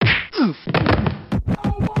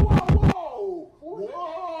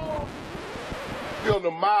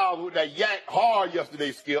on the miles with that yank hard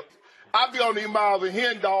yesterday, Skip. I be on these miles of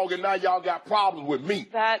hen dog, and now y'all got problems with me.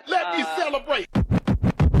 Let me celebrate.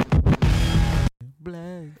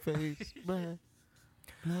 Blackface, black.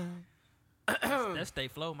 That Stay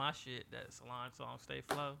Flow, my shit. That Salon song, Stay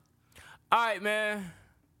Flow. All right, man.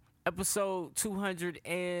 Episode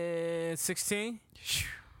 216.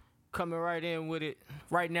 Coming right in with it.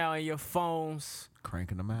 Right now in your phones.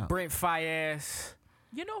 Cranking them out. Brent Fayez.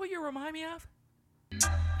 You know who you remind me of? That's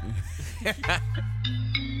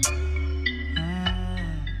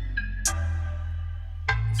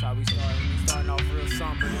how we started. We starting off real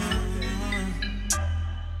somber.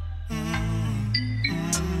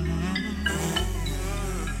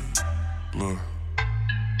 Look.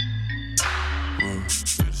 They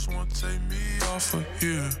just wanna take me off of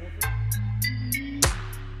here.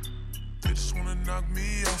 They just wanna knock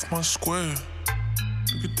me off my square.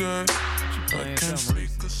 Look at that. I can't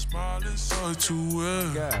fake a smile, it's hard to wear.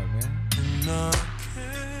 God, man. And I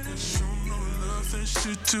can't show no love, that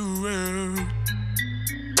shit too rare.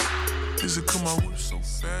 Is it 'cause my whip so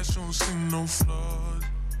fast, you don't see no flaws?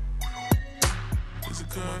 Is it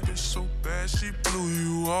 'cause my bitch so bad, she blew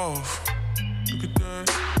you off? Look at that.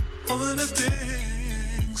 All of the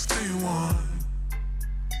things they want,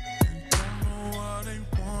 and don't know why they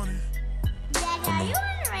want it. Dad, are you on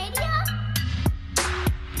the radio?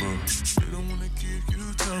 Look, they don't wanna give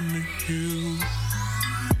you time to heal.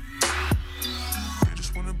 They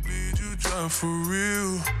just wanna bleed you dry for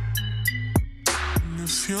real. And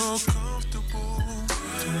if you're comfortable,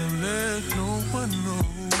 don't let no one know.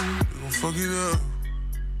 They gon' fuck it up.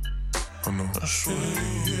 I know. I swear,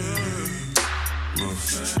 yeah. Look,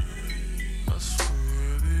 I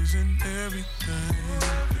swear it isn't everything.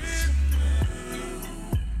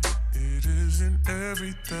 It isn't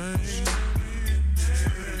everything.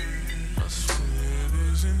 I swear it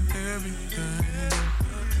isn't everything.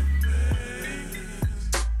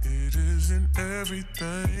 It isn't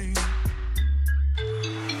everything.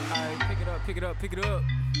 All right, pick it up.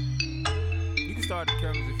 You can start the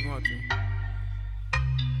cameras if you want to.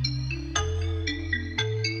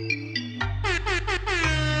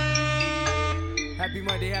 Happy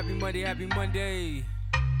Monday.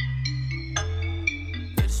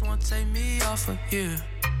 They just wanna take me off of here.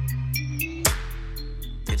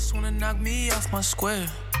 They just wanna knock me off my square.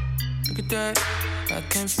 Look at that. I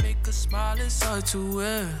can't fake a smile, it's hard to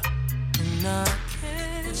wear. And I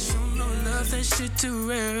can't show no love, that shit too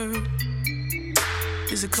rare.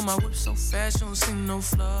 Is it 'cause my whip so fast, you don't see no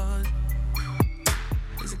flaws?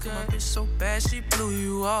 Is it 'cause my bitch so bad, she blew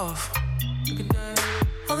you off? Look at that.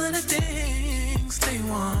 All of the things they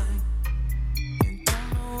want, and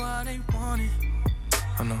don't know why they want it.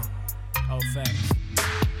 I know. Oh, facts.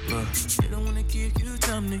 Look, they don't wanna give you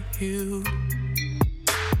time to heal.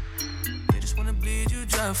 They just wanna bleed you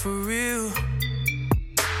dry for real.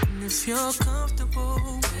 And if you're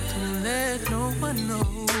comfortable, don't let no one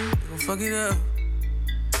know. They gon' fuck it up.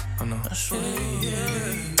 I know. I swear,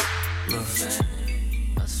 yeah. Look,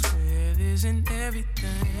 I swear it isn't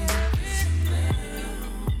everything.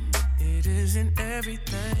 It isn't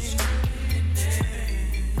everything.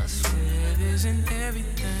 I swear it isn't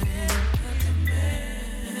everything.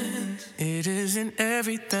 It isn't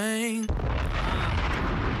everything.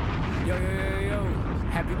 Yo.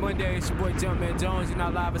 Happy Monday. It's your boy Jumpman Jones. You're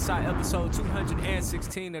now live inside episode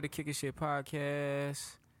 216 of the Kickin' Shit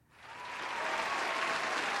Podcast.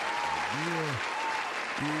 Yeah.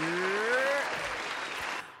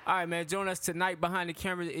 All right, man. Joining us tonight behind the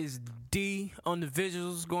camera is D on the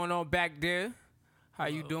visuals going on back there. How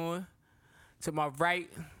you doing? To my right,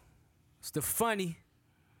 it's the funny.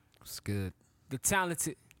 It's good. The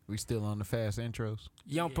talented. We still on the fast intros?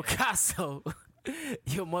 Young Picasso.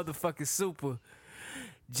 Your motherfucking super.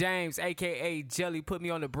 James, a.k.a. Jelly. Put me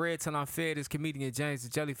on the bread till I'm fed. It's comedian James the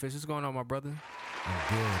Jellyfish. What's going on, my brother? I'm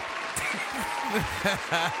good.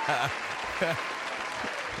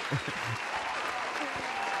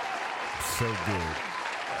 So good.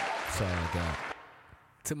 That's all I got.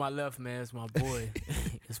 To my left, man, it's my boy.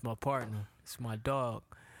 It's my partner. It's my dog.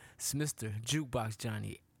 It's Mr. Jukebox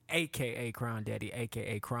Johnny, a.k.a. Crown Daddy,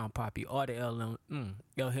 a.k.a. Crown Poppy, or the El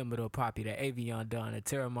Himido Poppy, the Avion Don, the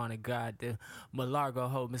Terramana God, the Malargo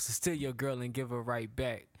Ho, Mr. Steal Your Girl and Give Her Right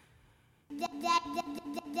Back.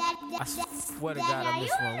 I swear to God I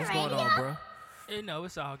missed one. What's going on, bro? You know,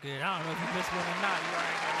 it's all good. I don't know if you missed one or not. You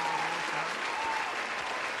already got it.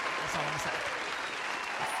 That's all I'm saying.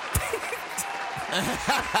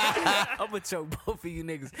 I'm gonna choke both of you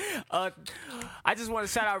niggas. I just want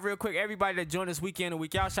to shout out real quick everybody that joined us week in and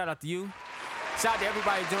week out. Shout out to you. Shout out to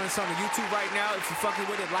everybody joining us on the YouTube right now. If you're fucking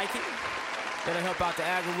with it, like it. That'll help out the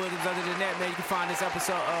algorithms. Other than that, man, you can find this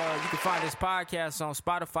episode, you can find this podcast on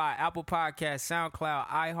Spotify, Apple Podcasts, SoundCloud,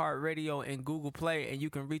 iHeartRadio, and Google Play. And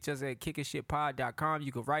you can reach us at kickingshitpod.com.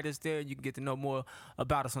 You can write us there. You can get to know more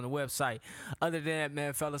about us on the website. Other than that,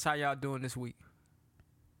 man, fellas, how y'all doing this week?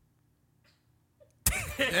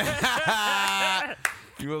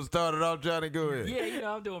 You want to start it off, Johnny? Go ahead.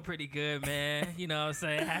 Yeah, I'm doing pretty good, man. You know what I'm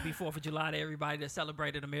saying? Happy 4th of July to everybody that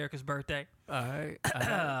celebrated America's birthday. All right.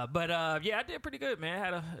 But yeah, I did pretty good, man.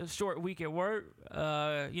 Had a short week at work.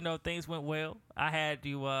 Things went well. I had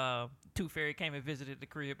to, Tooth Fairy came and visited the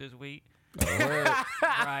crib this week.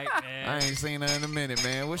 Right, man. I ain't seen her in a minute,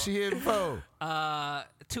 man. What's she hitting for?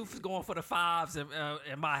 Tooth is going for the 5s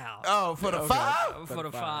in my house. Oh, for the 5? For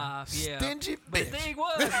the 5, yeah. Stingy But bitch. the thing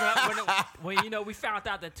was, when we found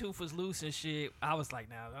out that Tooth was loose and shit, I was like,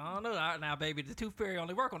 now, I don't know. Now, baby, the Tooth Fairy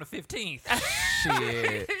only work on the 15th.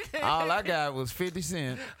 Shit. All I got was 50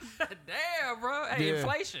 cents. Damn, bro. Hey, Yeah.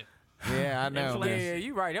 inflation. Yeah, I know, man. Yeah,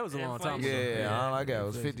 you right. That was a long time ago. Yeah, all I got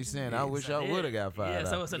was 50 cents. I wish I would have got $5. Yeah,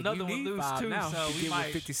 so it's another one loose, too. Now. So we Get might...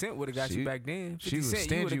 what 50 Cent would have got you back then. 50 she was Cent,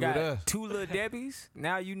 stingy you got with us. 2 Little Debbies.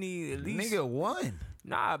 Now you need at least... Nigga, one.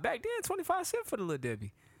 Nah, back then, 25 cents for the Little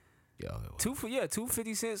Debbie. Yo, 2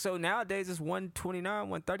 50 cents. So nowadays it's $1.29,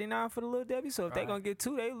 $1.39 for the Little Debbie. So if they gonna get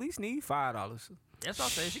 2, they at least need $5. That's what I'm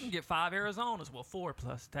saying. She can get 5 Arizonas. Well, 4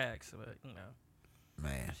 plus tax. But,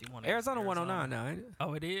 man. She wanted Arizona 109 now, ain't it?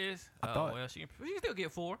 Oh, it is? I thought. Well, she can still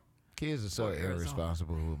get 4. Kids are so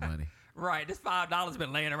irresponsible with money. Right. This $5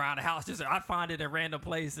 been laying around the house. I find it in random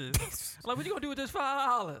places. Like, what you gonna do with this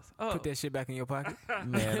 $5? Oh. Put that shit back in your pocket.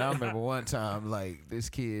 Man, I remember one time, like, this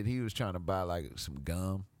kid, he was trying to buy, like, some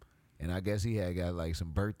gum. And I guess he had got, like, some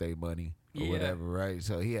birthday money or whatever, right?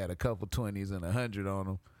 So he had a couple 20s and 100 on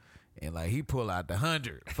him. And, like, he pulled out the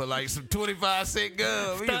 100 for, like, some 25-cent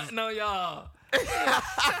gum. Stunting on y'all.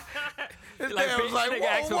 His Like, dad was like, nigga whoa,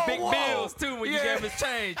 asked for whoa, big whoa. bills, too, when you gave him his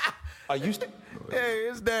change. Are you still? Hey,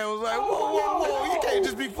 his dad was like, whoa, whoa, whoa. You can't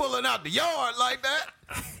just be pulling out the yard like that.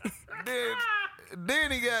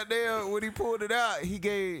 then he got there, when he pulled it out,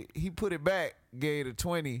 he put it back, gave the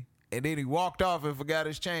 20, and then he walked off and forgot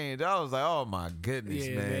his change. I was like, oh, my goodness,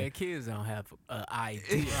 Yeah, man. Kids don't have an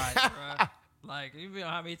ID. Right. Like, you know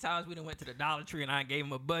how many times we done went to the Dollar Tree and I gave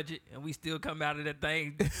him a budget and we still come out of that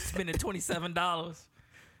thing spending $27.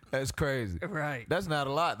 That's crazy. Right. That's not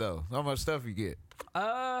a lot, though. How much stuff you get?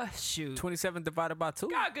 Shoot. 27 divided by 2.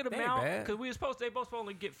 Got a good That ain't amount bad. because they both supposed to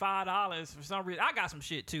only get $5 for some reason. I got some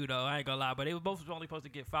shit too though. I ain't gonna lie, but they were both only supposed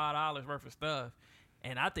to get $5 worth of stuff,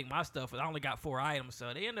 and I think my stuff I only got 4 items,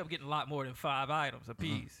 so they end up getting a lot more than 5 items a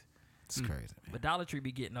piece. It's crazy, man. But Dollar Tree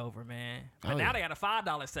be getting over, man. But Oh, now yeah. they got a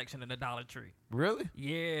 $5 section in the Dollar Tree. Really?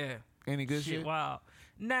 Yeah. Any good shit? Wow.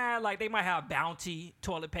 Nah, like they might have Bounty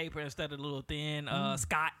toilet paper instead of the little thin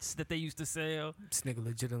Scots that they used to sell. This nigga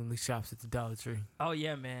legitimately shops at the Dollar Tree. Oh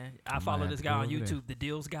yeah, man. I might follow have this to guy go on over there. YouTube, the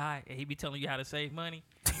Deals Guy, and he be telling you how to save money.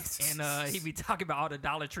 And he be talking about all the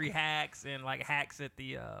Dollar Tree hacks and like hacks at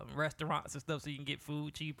the restaurants and stuff so you can get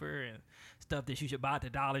food cheaper and stuff that you should buy at the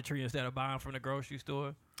Dollar Tree instead of buying from the grocery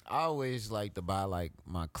store. I always like to buy like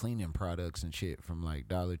my cleaning products and shit from like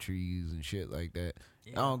Dollar Trees and shit like that.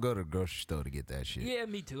 Yeah. I don't go to the grocery store to get that shit. Yeah,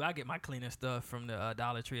 me too. I get my cleaning stuff from the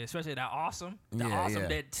Dollar Tree, especially that Awesome. The Yeah, Awesome yeah.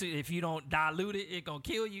 that if you don't dilute it, it gonna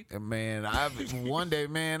kill you. And man, one day,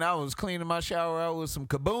 man, I was cleaning my shower out with some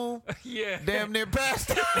Kaboom. Yeah. Damn near passed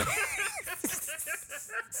out.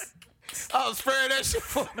 I was spraying that shit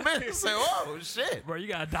for a minute and say, oh shit. Bro, you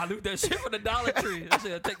gotta dilute that shit from the Dollar Tree. That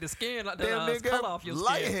shit take the skin, like Damn the nigga, color off your skin.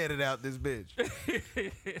 lightheaded out this bitch.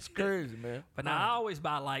 It's crazy, man. But now I always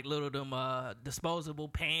buy like little them disposable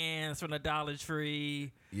pans from the Dollar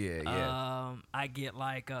Tree. Yeah. I get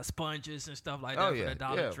like sponges and stuff like that Oh from yeah, the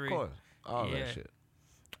Dollar Tree. of course. All Yeah. that shit.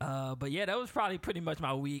 But yeah, that was probably pretty much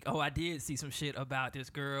my week. Oh, I did see some shit about this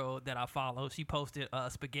girl that I follow. She posted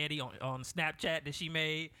spaghetti on Snapchat that she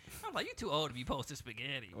made. I'm like, you too old to be posting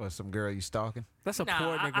spaghetti. What, some girl you stalking? That's a Nah,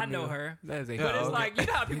 poor nigga I know meal. her. That is a But it's okay. like, you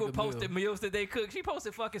know how people Nigga posted meal. meals that they cook? She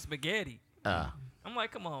posted fucking spaghetti. I'm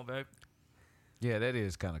like, come on, babe. Yeah, that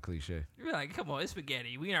is kind of cliche. You're like, come on, it's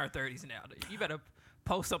spaghetti. We in our 30s now. You better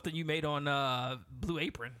post something you made on Blue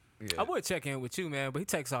Apron. I would check in with you, man, but he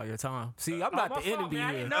takes all your time. See, I'm my not the fault, enemy man.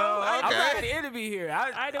 I here. didn't know. I'm okay. not the enemy here.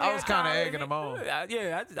 I was kind of egging him on.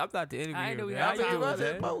 I'm not the enemy I here. know man. you- How you I doing, mean,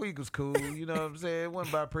 man? My week was cool. You know what I'm saying? It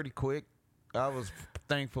went by pretty quick. I was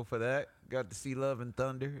thankful for that. Got to see Love and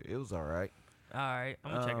Thunder. It was all right. All right,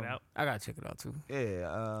 I'm going to check it out. I gotta check it out too.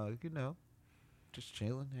 Yeah, you know, just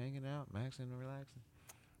chilling, hanging out, maxing and relaxing.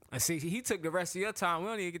 And see, he took the rest of your time. We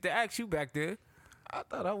don't even get to ask you back there. I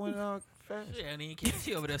thought I went on fast. Yeah, and he can't.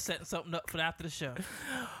 She over there setting something up for after the show.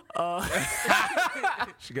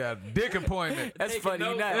 She got a dick appointment. That's funny.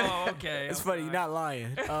 You're not, Oh, okay. It's funny. You're not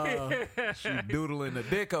lying. She doodling the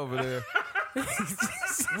dick over there.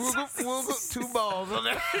 Woogle, 2 balls on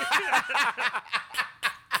there.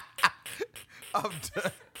 I'm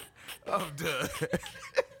done.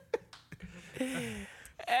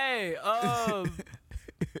 Hey, all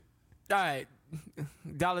right.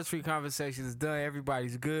 Dollar Tree conversation is done.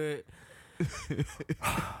 Everybody's good.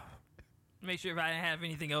 Make sure if I didn't have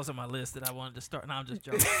anything else on my list that I wanted to start. No, I'm just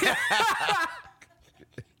joking.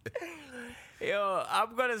 Yo,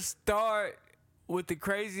 I'm gonna start with the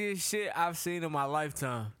craziest shit I've seen in my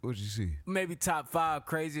lifetime. What'd you see? Maybe top 5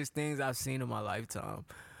 craziest things I've seen in my lifetime.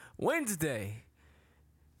 Wednesday,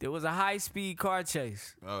 there was a high-speed car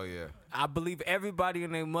chase. Oh yeah. I believe everybody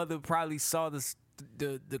and their mother probably saw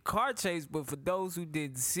the car chase, but for those who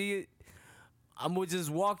didn't see it, I'm gonna just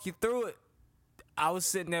walk you through it. I was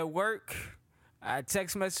sitting at work. I had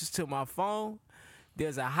text message to my phone.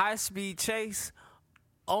 There's a high-speed chase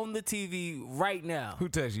on the TV right now. Who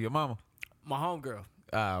texted you? Your mama? My homegirl.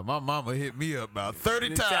 My mama hit me up about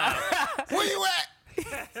 30 times. Where you at?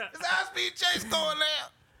 It's high-speed chase going now.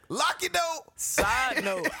 Lock your door. Side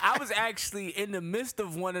note, I was actually in the midst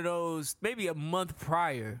of one of those maybe a month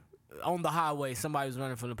prior on the highway. Somebody was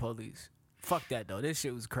running from the police. Fuck that, though. This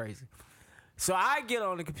shit was crazy. So I get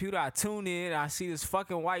on the computer, I tune in, I see this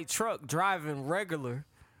fucking white truck driving regular,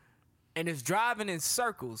 and it's driving in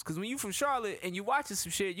circles. Because when you from Charlotte and you watching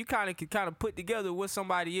some shit, you can put together what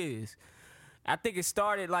somebody is. I think it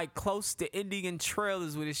started like close to Indian Trail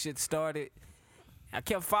is where this shit started. I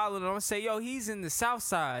kept following him. I say, yo, he's in the south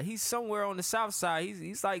side. He's somewhere on the south side.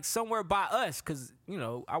 He's like somewhere by us because, you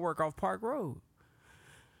know, I work off Park Road.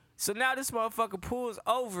 So now this motherfucker pulls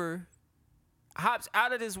over, hops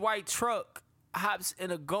out of this white truck, hops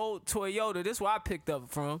in a gold Toyota. This is where I picked up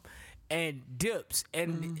from. And dips.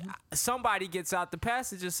 And somebody gets out the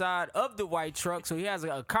passenger side of the white truck. So he has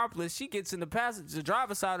an accomplice. She gets in the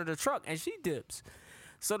driver's side of the truck and she dips.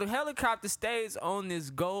 So the helicopter stays on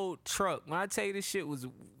this gold truck. When I tell you this shit was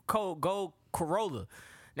gold Corolla.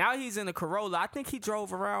 Now he's in a Corolla. I think he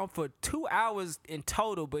drove around for 2 hours in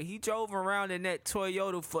total, but he drove around in that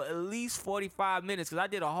Toyota for at least 45 minutes because I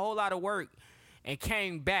did a whole lot of work and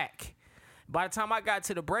came back. By the time I got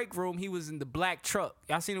to the break room, he was in the black truck.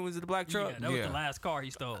 Y'all seen him was in the black truck? Yeah, that was the last car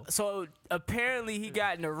he stole. So apparently he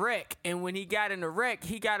got in a wreck, and when he got in the wreck,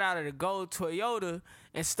 he got out of the gold Toyota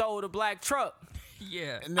and stole the black truck.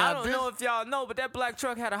 Yeah. I don't know if y'all know, but that black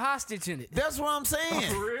truck had a hostage in it. That's what I'm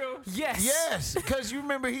saying. For real? Yes. Yes, because you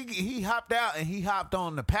remember he hopped out and he hopped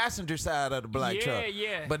on the passenger side of the black truck.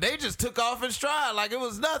 Yeah. But they just took off in stride like it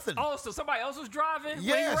was nothing. Oh, so somebody else was driving?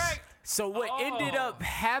 Yes. When he wrecked? So what ended up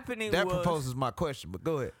happening That was proposes my question, but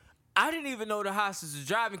go ahead. I didn't even know the hostage was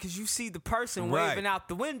driving because you see the person waving out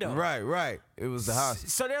the window. Right. It was the hostage.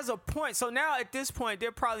 So there's a point. So now at this point,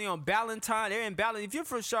 they're probably on Ballantyne. They're in Ballantyne. If you're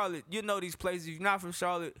from Charlotte, you know these places. If you're not from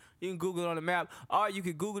Charlotte, you can Google it on the map. Or you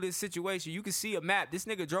can Google this situation. You can see a map. This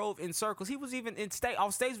nigga drove in circles. He was even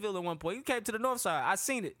off Statesville at one point. He came to the north side. I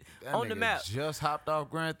seen it on the map. Just hopped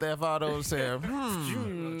off Grand Theft Auto and said,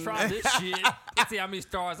 Try this shit. Let's see how many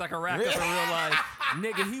stars I can rack up in real life.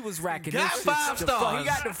 Nigga, he was racking Got this 5 shit. stars. He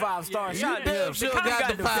got the 5 stars. Shout Yeah, out sure to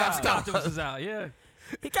got the 5 stars. Octopus is out, yeah.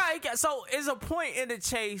 He got. So there's a point in the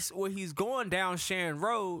chase where he's going down Sharon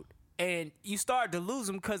Road, and you start to lose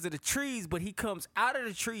him because of the trees. But he comes out of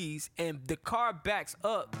the trees, and the car backs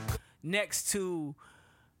up next to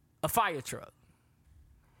a fire truck.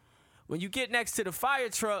 When you get next to the fire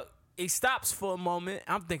truck, he stops for a moment.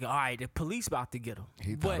 I'm thinking, all right, the police about to get him.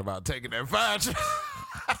 he thought about taking that fire truck.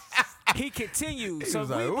 He continues. So was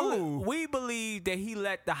like, ooh. we believe that he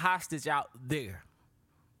let the hostage out there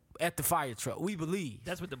at the fire truck. We believe.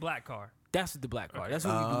 That's with the black car. That's what the black car. That's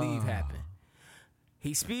what we believe happened.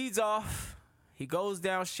 He speeds off. He goes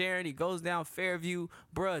down Sharon. He goes down Fairview.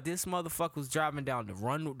 Bruh, this motherfucker was driving down the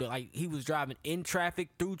run. Like, he was driving in traffic,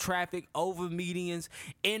 through traffic, over medians,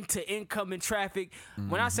 into incoming traffic.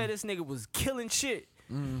 When I say this nigga was killing shit,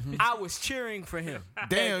 I was cheering for him.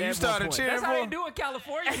 Damn, you started cheering That's for how they him? do in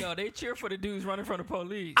California, though. They cheer for the dudes running from the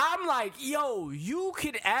police. I'm like, yo, you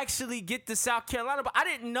could actually get to South Carolina, but I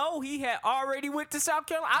didn't know he had already went to South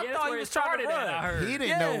Carolina. I Yeah, that's thought where he it was trying to started at, I run. heard. He didn't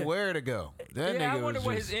Yeah. know where to go. That Yeah, I nigga wonder was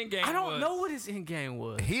what just, his end game was. I don't know what his end game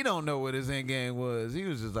was. He don't know what his end game was. He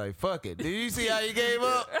was just like, fuck it. Did you see how he gave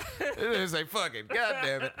up? He was like, fuck it. God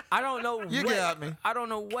damn it. I don't know. You got me. I don't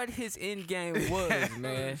know what his end game was,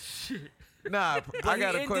 man. Nah, But I he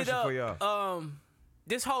got a ended question up, for y'all.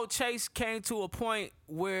 This whole chase came to a point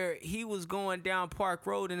where he was going down Park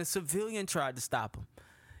Road and a civilian tried to stop him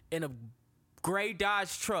in a gray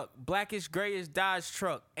Dodge truck, blackish, grayish Dodge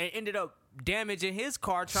truck, and ended up damaging his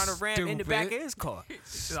car trying to ram in the back of his car.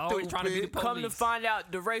 Always trying to be the police. Come to find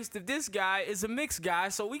out, the race of this guy is a mixed guy,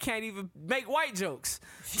 so we can't even make white jokes.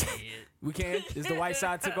 We can't? Is the white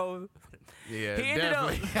side took over? Yeah, He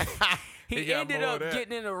ended up that.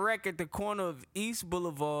 getting in a wreck at the corner of East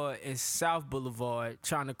Boulevard and South Boulevard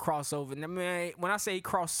trying to cross over. And I mean, when I say he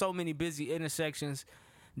crossed so many busy intersections,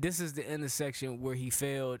 this is the intersection where he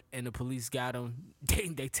failed and the police got him.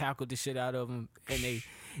 They tackled the shit out of him and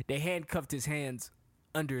they handcuffed his hands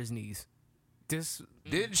under his knees. This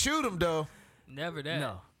Didn't shoot him though. Never that.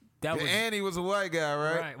 no. That was And he was a white guy,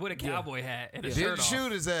 right? Right, with a cowboy hat and a shirt Didn't off.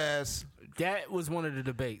 shoot his ass. that was one of the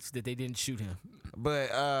debates that they didn't shoot him.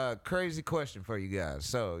 But crazy question for you guys.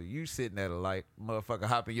 So you sitting at a light, motherfucker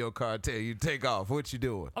hop in your car, tell you take off. What you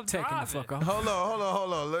doing? I'm Taking driving. the fuck off. Hold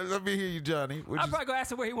on. Let me hear you, Johnny. What I'm you- probably gonna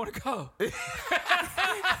ask him where he want to go.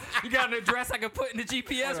 You got an address I can put in the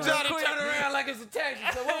GPS? real Johnny, quick? turn around like it's a taxi.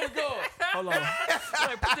 So where we going? Hold on.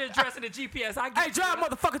 Like, put the address in the GPS. I Hey, drive,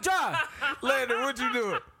 motherfucker, drive. Landon, what you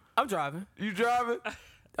doing? I'm driving. You driving?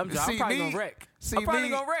 I'm probably gonna wreck. See I'm probably me?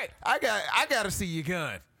 gonna wreck. I gotta see your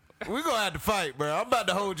gun. We're gonna have to fight, bro. I'm about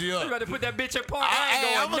to hold you up. You about to put that bitch in park?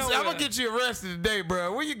 I'm nowhere. gonna get you arrested today,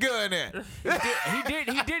 bro. Where your gun at?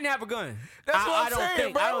 He didn't have a gun. That's I what I'm don't saying,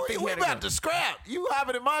 think, bro. I don't think he we had a about gun. to scrap. You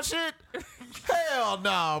hopping in my shit? Hell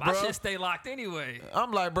no, My bro. shit stay locked anyway.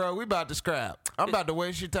 I'm like, bro, we about to scrap. I'm about to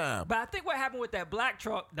waste your time. But I think what happened with that black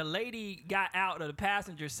truck, the lady got out of the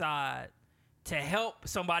passenger side to help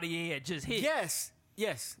somebody he had just hit. Yes.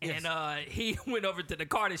 And he went over to the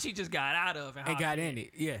car that she just got out of and got in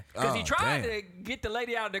it. Yeah. Because he Oh, tried damn. to get the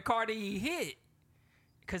lady out of the car that he hit.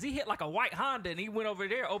 Because he hit like a white Honda and he went over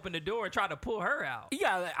there, opened the door, and tried to pull her out.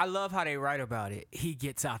 Yeah, I love how they write about it. He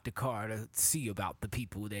gets out the car to see about the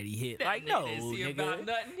people that he hit. Like, no, Didn't see nigga. about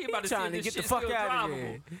nothing. He about to see trying if to this get the shit's fuck still out of drivable.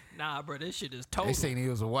 here. Nah, bro, this shit is They total. seen he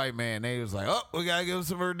was a white man. They was like, oh, we gotta give him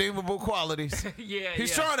some redeemable qualities. Yeah,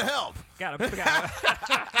 He's yeah. trying to help.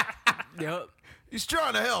 Yep. He's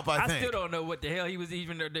trying to help, I I think. still don't know what the hell he was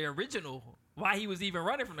even the original. Why he was even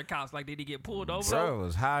running from the cops? Like, did he get pulled over? Bro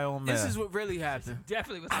was high on meth. This is what really happened.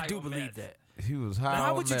 Definitely was. I high do on believe meth. that. He was high But on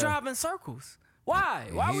how would you meth. drive in circles? Why?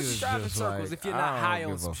 Why He would you was drive in just circles like, if you're not I high don't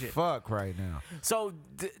on give some a shit? fuck right now. So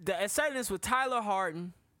the assailants were Tyler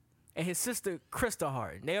Harden and his sister Krista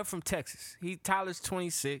Harden. They are from Texas. Tyler's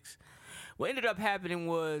 26. What ended up happening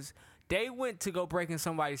was they went to go break in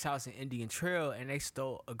somebody's house in Indian Trail and they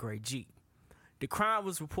stole a gray Jeep. The crime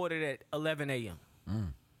was reported at 11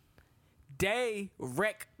 a.m. They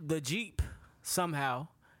wrecked the Jeep somehow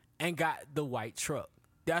and got the white truck.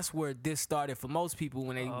 That's where this started for most people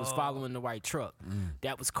when they was following the white truck.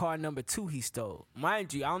 That was car number 2 he stole.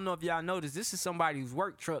 Mind you, I don't know if y'all noticed, this is somebody's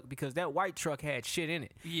work truck because that white truck had shit in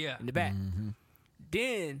it. Yeah. In the back.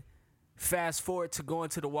 Then, fast forward to going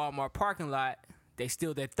to the Walmart parking lot, they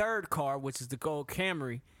steal their third car, which is the gold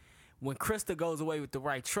Camry. When Krista goes away with the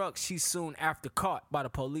white truck, she's soon after caught by the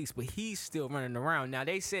police, but he's still running around. Now,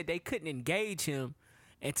 they said they couldn't engage him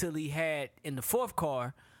until he had, in the fourth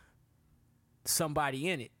car, somebody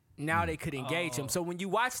in it. Now they could engage him. So when you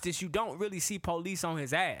watch this, you don't really see police on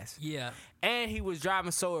his ass. Yeah. And he was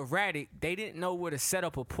driving so erratic, they didn't know where to set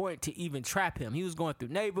up a point to even trap him. He was going through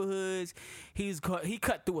neighborhoods. He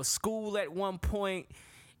cut through a school at one point.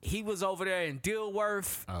 He was over there in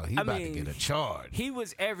Dilworth. Oh, he about to get a charge. He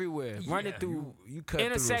was everywhere, running through you cut through a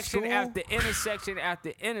intersection school? after intersection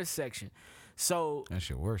after intersection. So That's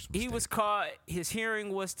your worst mistake. he was caught. His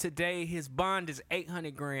hearing was today. His bond is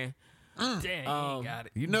 $800,000. Damn, he ain't got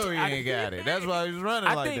it. You know he ain't got it. That's why he was running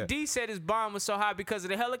I like think that. D said his bond was so high because of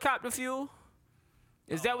the helicopter fuel.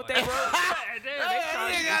 Is that what they were?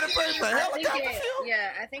 He ain't got to pay for helicopter fuel.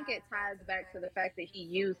 I think it ties back to the fact that he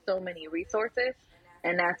used so many resources,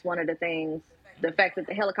 and that's one of the things. The fact that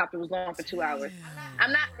the helicopter was going for 2 hours.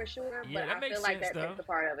 I'm not for sure, Yeah, but that I makes feel like sense, that though. takes a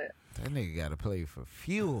part of it. That nigga got to pay for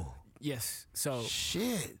fuel. Yes. So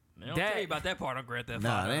Shit. They don't tell you about that part on Grand Theft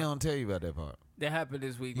Nah, Auto. they don't tell you about that part. that happened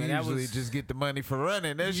this week, You man. That usually was just get the money for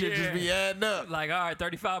running. That shit just be Yeah. adding up. Like, all right,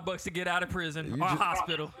 $35 to get out of prison You or just-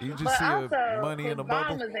 hospital. You just But see also, money in his a bond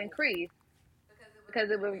bubble. was increased because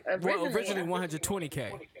it was originally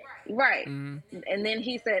 120K. right, Mm-hmm. and then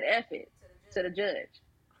he said "F it" to the judge.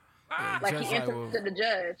 Like Judge he entered well, to the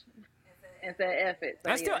judge and said "F it." So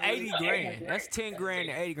that's still yeah, he was $80,000. That's $10,000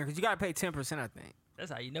 to $80,000 because you gotta pay 10%. I think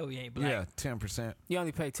That's how you know he ain't black. Yeah, 10%. you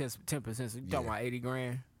only pay 10%. So you talking about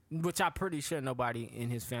 $80,000, which I'm pretty sure nobody in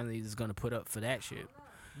his family is gonna put up for that shit.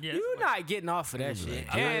 Yeah, You're not getting off for that shit.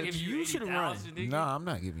 I'm not And giving you should have run. 80,000, nigga. No, I'm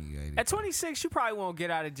not giving you 80. At 26, you probably won't get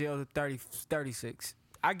out of jail at 36.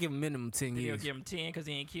 I give him minimum 10 Then he'll years. give him 10 because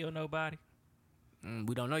he ain't killed nobody.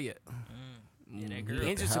 We don't know yet. Yeah, that He girl.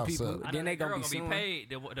 injured some people. I Then know they that girl gonna be gonna suing. be paid.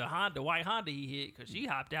 The white Honda he hit because she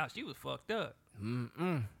hopped out. She was fucked up.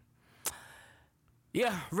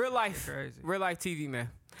 Yeah, real life. Crazy. Real life TV, man.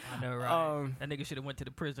 I know, right? That nigga should have went to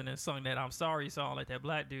the prison and sung that "I'm Sorry" song like that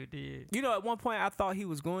black dude did. You know, at one point I thought he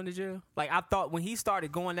was going to jail. Like I thought when he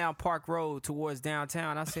started going down Park Road towards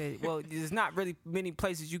downtown, I said, well, there's not really many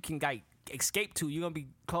places you can like escape to. You're gonna be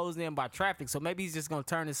closed in by traffic, so maybe he's just gonna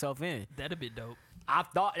turn himself in. That'd be dope. I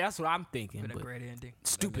thought that's what I'm thinking. Been a but great ending.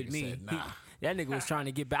 Stupid That nigga me. said, nah. That nigga was trying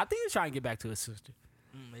to get back. I think he was trying to get back to his sister.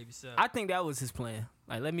 Maybe so. I think that was his plan.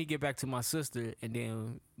 Like, let me get back to my sister, and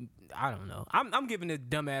then I don't know. I'm giving this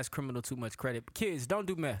dumbass criminal too much credit. Kids, don't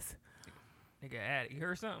do meth. Nigga, addict. You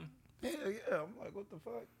heard something? Yeah. I'm like, what the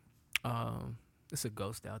fuck? It's a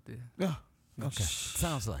ghost out there. Yeah. Okay.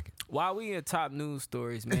 Sounds like it. While we in top news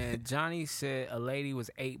stories, man, Johnny said a lady was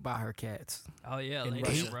ate by her cats. Oh yeah, In lady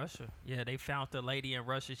Russia. in Russia. Yeah, they found the lady in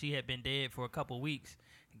Russia. She had been dead for a couple weeks.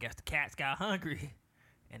 I guess the cats got hungry,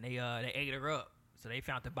 and they ate her up. So they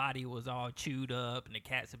found the body was all chewed up, and the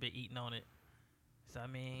cats have been eating on it. So I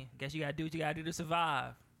mean, guess you gotta do what you gotta do to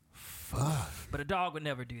survive. Fuck. But a dog would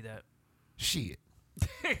never do that. Shit.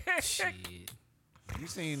 Shit. You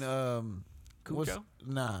seen Cujo?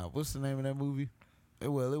 what's the name of that movie? It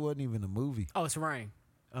wasn't even a movie. Oh, it's Rain.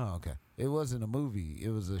 Oh, okay. It wasn't a movie. It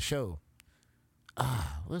was a show.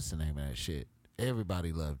 What's the name of that shit?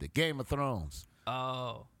 Everybody loved it. Game of Thrones.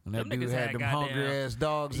 Oh, When that them dude niggas had them hungry goddamn- ass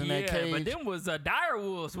dogs in that Yeah, cage. but them was dire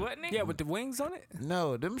wolves, wasn't it? Yeah, with the wings on it.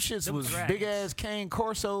 No, them shits Them was dragons. big ass Cane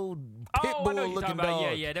Corso pit Oh, I know bull what you're looking talking about.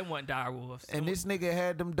 dogs. Yeah, them wasn't dire wolves. And this nigga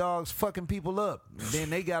had them dogs fucking people up. And then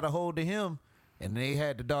they got a hold of him, and they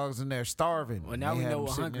had the dogs in there starving. Well, now They we had know them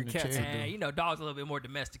what sitting hungry in the cats chair. are And you know, dogs are a little bit more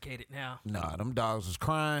domesticated now. Nah, them dogs was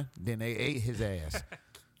crying. Then they ate his ass.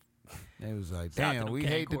 They was like, Shout out to damn, them we Cane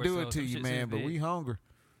hate to do it Corsos. to Them you, shits man, is but big. we hungry.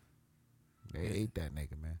 They ate that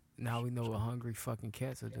nigga, man. Now we know what hungry fucking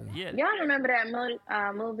cats are doing. Yeah. Y'all remember that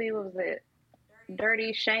movie? What was it?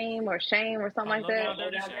 Dirty Shame or something like Low that? Down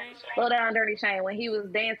Dirty Shame? Low Down Dirty Shame, when he was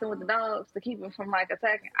dancing with the dogs to keep him from like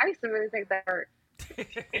attacking. I used to really think that hurt.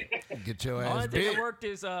 Get your Only ass thing bit. that worked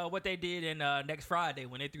is what they did in Next Friday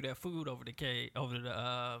when they threw that food over the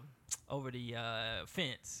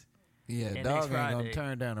fence. Yeah, And dog next ain't gonna Friday.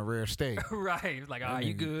 turn down a rare steak. Right. It was like, all right,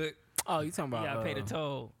 you nigga- good. Oh, you talking You about? gotta pay the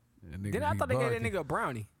toll. Then I thought they gave that nigga a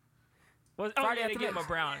brownie. Friday Yeah, they after gave him a next.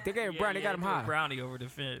 brownie. They gave him a brownie, they got him threw a high. brownie over the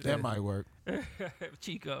fence. That might work.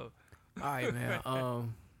 Chico. All right, man. I'll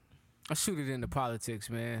shoot it into politics,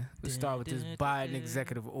 man. Let's start with this Biden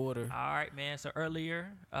executive order. All right, man. So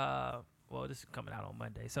earlier, well, this is coming out on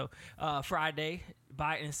Monday. So Friday,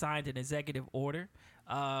 Biden signed an executive order,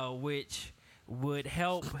 which would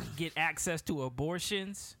help get access to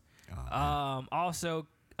abortions. Also,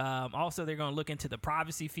 they're going to look into the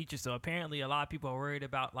privacy feature. So apparently, a lot of people are worried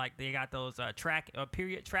about like they got those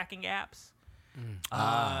period tracking apps,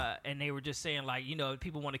 and they were just saying like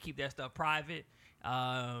people want to keep that stuff private.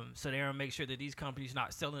 So they're gonna make sure that these companies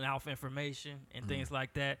not selling out information and things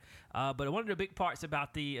like that. But one of the big parts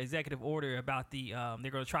about the executive order about the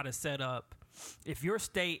they're gonna try to set up if your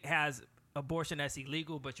state has abortion that's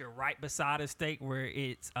illegal, but you're right beside a state where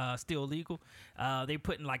it's still legal. They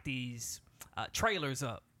putting like these trailers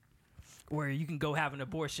up where you can go have an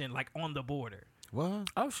abortion like on the border. What?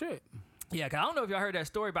 Oh shit. Yeah, 'cause I don't know if y'all heard that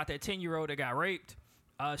story about that 10-year-old that got raped.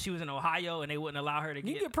 She was in Ohio and they wouldn't allow her to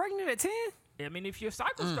You get pregnant at 10? I mean, if your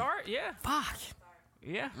cycle start, yeah. Fuck.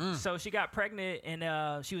 Yeah. So she got pregnant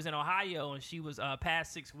and she was in Ohio and she was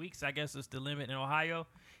past 6 weeks. I guess it's the limit in Ohio.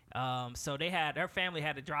 So their family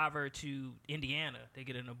had to drive her to Indiana to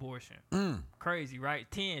get an abortion. Crazy, right?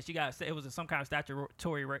 10. It was some kind of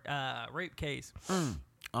statutory rape case.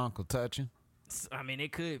 Uncle touching. I mean,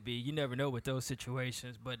 it could be. You never know with those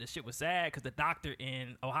situations. But the shit was sad because the doctor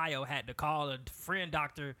in Ohio had to call a friend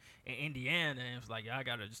doctor in Indiana and was like, I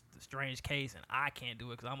got a strange case and I can't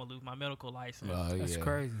do it because I'm going to lose my medical license. Oh, That's yeah.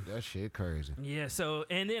 crazy. That shit crazy. Yeah, so,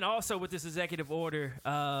 and then also with this executive order,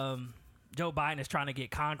 Joe Biden is trying to get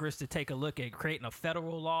Congress to take a look at creating a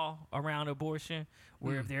federal law around abortion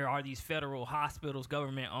where if there are these federal hospitals,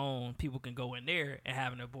 government-owned, people can go in there and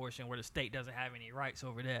have an abortion where the state doesn't have any rights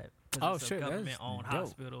over that. 'Cause Oh, it's shit, a that's government-owned dope.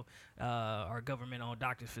 hospital or government-owned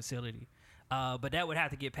doctor's facility. But that would have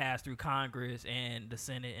to get passed through Congress and the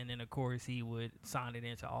Senate, and then, of course, he would sign it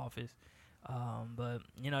into office. But,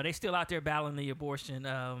 they still out there battling the abortion,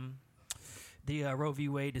 the Roe v.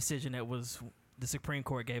 Wade decision that was the Supreme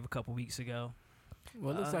Court gave a couple weeks ago.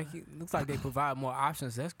 Well, it looks like they provide more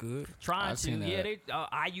options. That's good. Trying I've to, seen that. yeah, they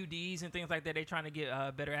IUDs and things like that. They trying to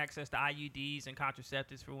get better access to IUDs and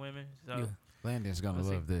contraceptives for women. So, Landon's gonna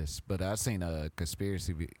love this, but I seen a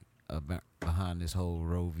conspiracy behind this whole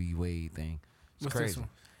Roe v. Wade thing. It's What's crazy. this one?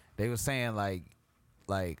 They were saying like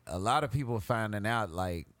a lot of people finding out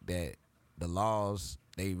like that the laws,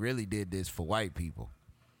 they really did this for white people,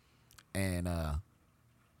 and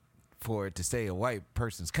for it to say a white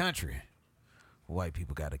person's country, white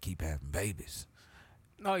people got to keep having babies.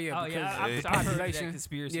 Oh yeah, because I heard that population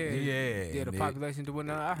conspiracy. Yeah, the population doing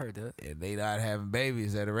that. I heard that. And they not having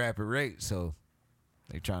babies at a rapid rate, so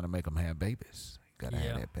they trying to make them have babies. You gotta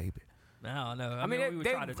have that baby. I don't know. I mean, we were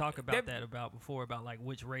trying to talk about that before, about like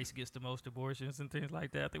which race gets the most abortions and things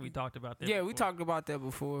like that. I think we talked about that. Yeah, before. we talked about that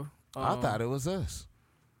before. I thought it was us.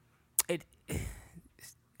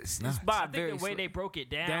 It's not. by I think the way they broke it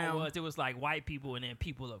down was it was like white people and then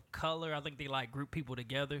people of color. I think they like group people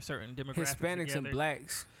together, certain demographics. Hispanics together. and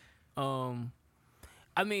blacks.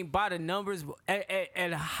 I mean, by the numbers, at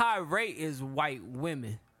a high rate is white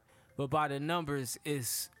women, but by the numbers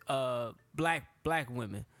is black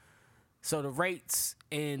women. So the rates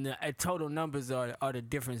and the total numbers are the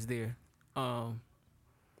difference there.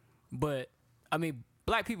 But I mean,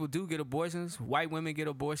 black people do get abortions. White women get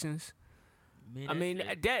abortions. I mean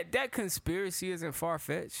that conspiracy isn't far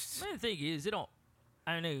fetched. The thing is,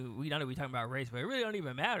 I know we talking about race, but it really don't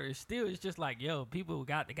even matter. It's just like, people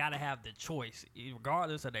got to have the choice,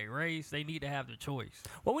 regardless of their race. They need to have the choice.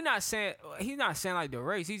 Well, he's not saying like the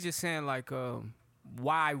race. He's just saying like,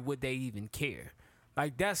 why would they even care?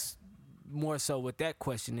 Like that's more so what that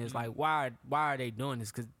question is. Like, why are they doing this?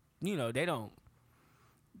 Because they don't.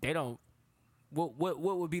 What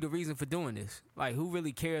would be the reason for doing this? Like, who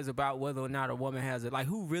really cares about whether or not a woman has it? Like,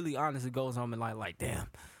 who really honestly goes home and like, damn,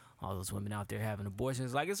 all those women out there having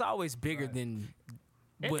abortions? Like, it's always bigger than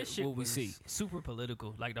what we see. Super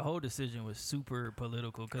political. Like, the whole decision was super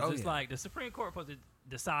political because it's like the Supreme Court supposed to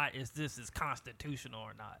decide if this is constitutional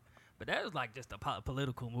or not. But that was like just a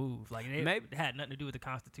political move. Like, it had nothing to do with the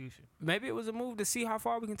Constitution. Maybe it was a move to see how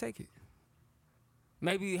far we can take it.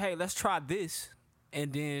 Maybe, hey, let's try this,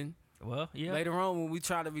 and then. Well, yeah. Later on, when we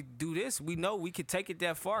try to do this, we know we could take it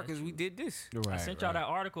that far because we did this. I sent y'all that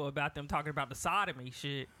article about them talking about the sodomy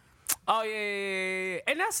shit. Oh, yeah.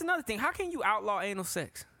 And that's another thing. How can you outlaw anal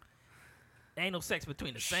sex? Anal sex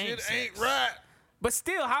between the same sex. Ain't right. But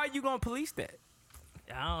still, how are you going to police that?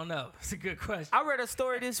 I don't know. It's a good question. I read a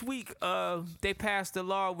story this week. They passed a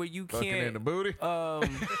law where you can't. Fucking in the booty?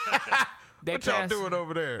 What y'all doing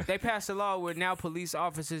over there? They passed a law where now police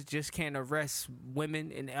officers just can't arrest women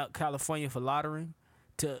in California for loitering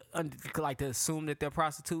to assume that they're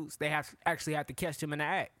prostitutes. They actually have to catch them in the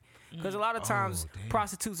act. Because a lot of times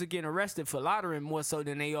prostitutes are getting arrested for loitering more so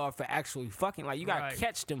than they are for actually fucking. Like, you got to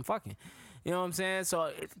catch them fucking. You know what I'm saying?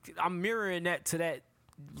 So I'm mirroring that to that.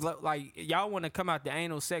 Like, y'all want to come out the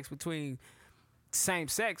anal sex between same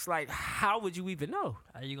sex. Like, how would you even know?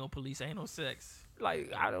 How you going to police anal sex?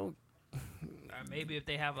 Like, I don't. Or maybe if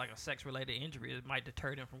they have like a sex-related injury, it might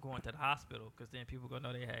deter them from going to the hospital because then people gonna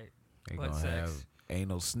know they had butt sex. Have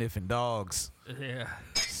anal sniffing dogs. Yeah.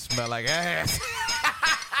 Smell like ass.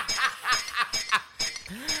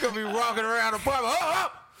 Gonna be walking around the apartment.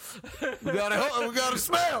 We got to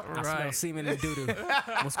smell. I smell semen and doo-doo.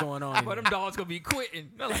 What's going on? But them dogs gonna be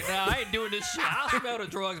quitting. They're like, nah, I ain't doing this shit. I smell the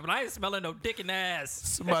drugs, but I ain't smelling no dick and ass.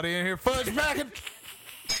 Somebody in here fudge packing.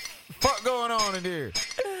 Fuck going on in here?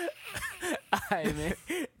 All right, man.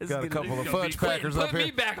 Got a couple of fudge packers up here. Put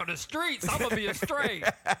me back on the streets. I'm gonna be a stray.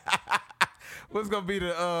 What's gonna be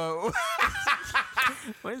the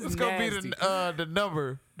what's gonna be the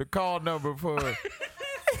number, the call number for?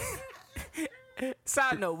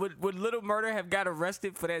 Side note: Would Little Murder have got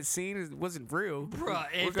arrested for that scene? It wasn't real, bruh.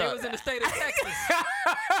 If they was in the state of Texas,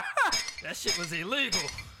 that shit was illegal.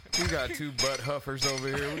 We got two butt huffers over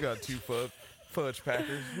here. We got two fudge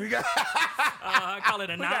packers. We got. I call it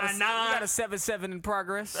a 9-9. We got a 7-7 in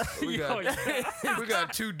progress. We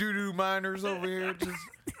got two doo-doo miners over here, just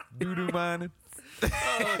doo-doo mining.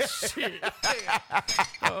 Oh shit!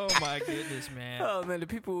 Oh my goodness, man. Oh man, the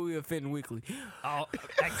people we offend weekly. Oh,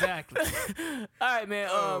 exactly. All right,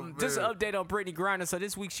 man. Just an update on Brittany Griner. So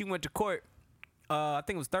this week she went to court. I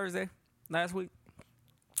think it was Thursday last week,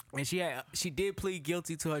 and she did plead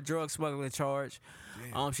guilty to her drug smuggling charge.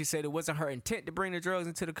 She said it wasn't her intent to bring the drugs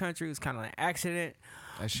into the country. It was kind of an accident.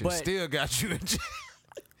 That shit still got you in jail.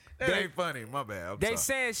 That ain't funny. My bad. They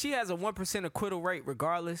saying she has a 1% acquittal rate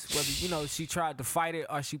regardless, whether, she tried to fight it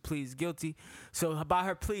or she pleads guilty. So by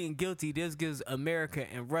her pleading guilty, this gives America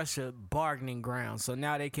and Russia bargaining ground. So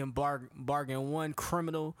now they can bargain one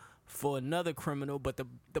criminal for another criminal. But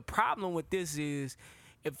the problem with this is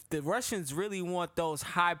if the Russians really want those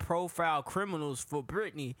high-profile criminals for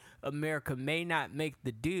Britney, America may not make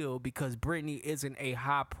the deal because Britney isn't a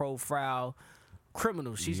high-profile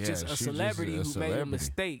criminal. She's just a celebrity who made a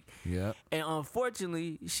mistake. Yep. And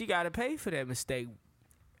unfortunately, she got to pay for that mistake.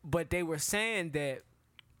 But they were saying that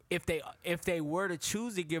if they were to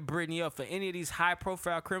choose to give Britney up for any of these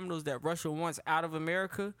high-profile criminals that Russia wants out of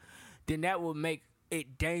America, then that would make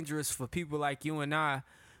it dangerous for people like you and I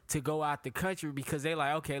to go out the country because they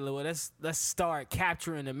like, okay, well, let's start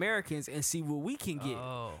capturing Americans and see what we can get.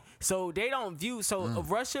 So they don't view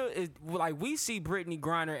Russia is like, we see Brittany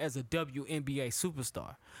Griner as a WNBA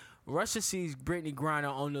superstar. Russia sees Brittany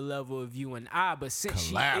Griner on the level of you and I, but since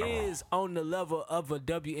she is on the level of a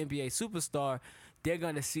WNBA superstar, they're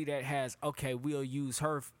gonna see that as, okay, we'll use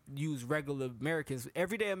regular Americans,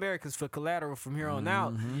 everyday Americans for collateral from here on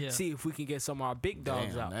out. See if we can get some of our big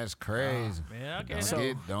dogs out. That's crazy. Man,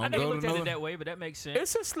 okay. Don't I never go looked to at no. it that way, but that makes sense.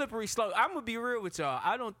 It's a slippery slope. I'm gonna be real with y'all.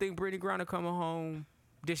 I don't think Brittany Griner coming home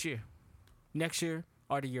this year, next year,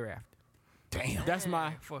 or the year after. Damn. That's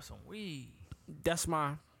my. For some weed. That's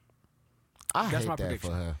my. I That's hate my that prediction.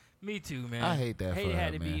 for her. Me too, man. I hate that for it her,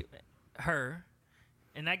 had to man. be her.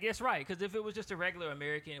 And I guess right, because if it was just a regular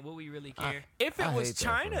American, would we really care? If it I was hate that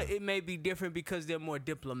China, for her. it may be different because they're more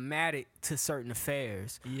diplomatic to certain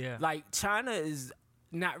affairs. Yeah. Like, China is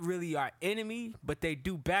not really our enemy, but they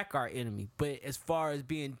do back our enemy. But as far as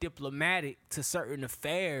being diplomatic to certain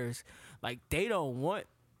affairs, like, they don't want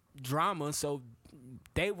drama, so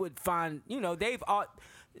they would find, they've all...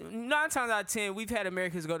 9 times out of 10, we've had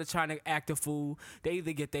Americans go to China act a fool. They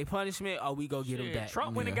either get their punishment or we go get them back.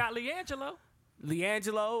 Trump went and got LiAngelo.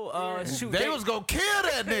 Shoot, They was gonna kill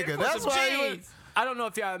that nigga. That's why he was. I don't know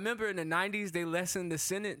if y'all remember in the 90s, they lessened the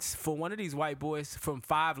sentence for one of these white boys from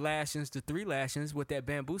 5 lashings to 3 lashings with that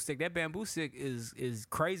bamboo stick. That bamboo stick is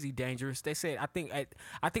crazy dangerous. They said, I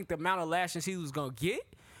think the amount of lashings he was gonna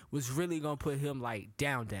get was really gonna put him like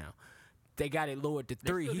down. They got it lowered to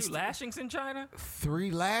 3. They still do lashings in China?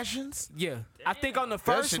 3 lashings? Yeah, I think on the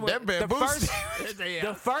first one, that bamboo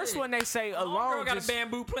the first one they say alone. Girl got a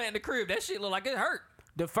bamboo plant in the crib. That shit look like it hurt.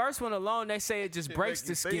 The first one alone, they say it just breaks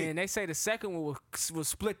the skin. They say the second one will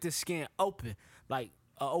split the skin open, like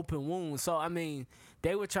an open wound. So, I mean,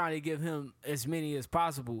 they were trying to give him as many as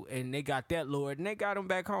possible, and they got that lowered, and they got him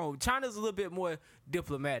back home. China's a little bit more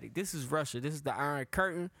diplomatic. This is Russia. This is the Iron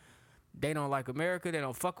Curtain. They don't like America. They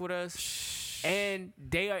don't fuck with us. And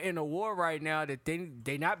they are in a war right now that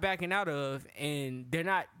they not backing out of, and they're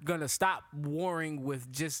not going to stop warring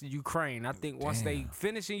with just Ukraine. I think once they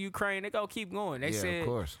finish in Ukraine, they're going to keep going. They said of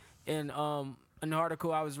course. In an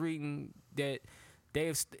article I was reading that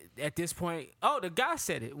they've, at this point, the guy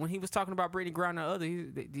said it when he was talking about Brittany Griner and other.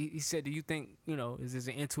 He said, do you think, is this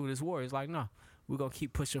an end to this war? It's like, no, we're going to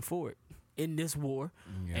keep pushing forward in this war,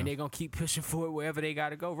 and they're going to keep pushing forward wherever they got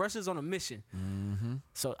to go. Russia's on a mission.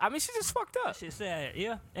 So, I mean, she just fucked up. Shit sad,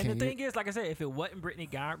 yeah. And the thing is, like I said, if it wasn't Brittany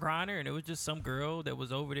Griner and it was just some girl that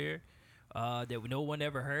was over there that no one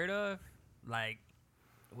ever heard of, like,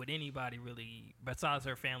 would anybody really, besides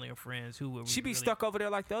her family or friends, who would She be really, stuck over there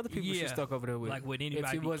like the other people she stuck over there with. Like, would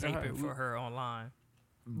anybody be caping for her online?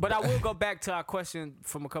 But I will go back to our question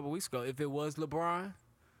from a couple weeks ago. If it was LeBron,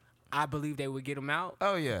 I believe they would get him out.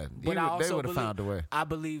 Oh yeah, But I also they would have found a way. I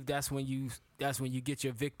believe that's when you get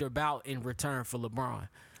your Victor Bout in return for LeBron.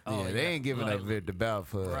 Yeah, they ain't giving up the bout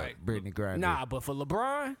for Brittany Griner. Nah, but for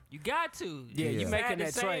LeBron, you got to. Yeah, you making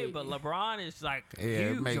that say, trade. But LeBron is like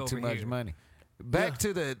it huge make over too much here. money. Back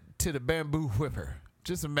to the bamboo whipper.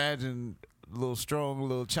 Just imagine a little strong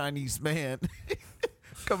little Chinese man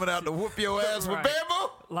coming out to whoop your ass with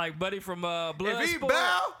bamboo. Like Buddy from Bloodsport. If he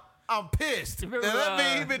bow, I'm pissed. That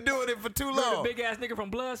mean he been doing it for too long. The big ass nigga from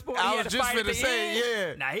Bloodsport. I was just finna say,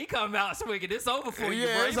 yeah. Now he come out swinging. It's over for you,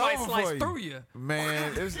 Yeah, bro. it's He might over slice for you. through you.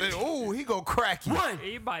 Man, he gonna crack you.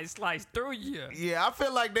 He might slice through you. Yeah, I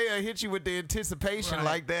feel like they'll hit you with the anticipation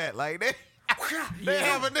like that. Like they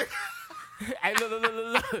have a nigga. Hey,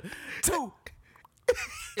 look. 2.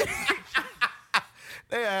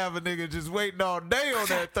 They have a nigga just waiting all day on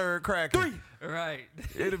that third crack. 3. Right.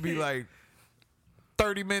 It'll be like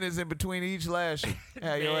 30 minutes in between each lashing.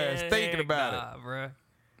 Have your ass thinking about it. Bruh.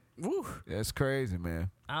 Woo. That's crazy, man.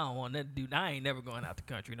 I don't want that dude. I ain't never going out the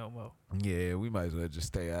country no more. Yeah, we might as well just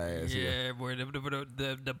stay our ass here. Yeah, boy.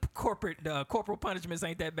 The corporal punishments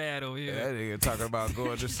ain't that bad over here. That nigga talking about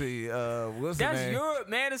going to see what's the That's name? Europe,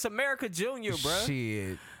 man. It's America Junior, bro.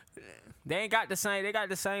 Shit. They ain't got the same. They got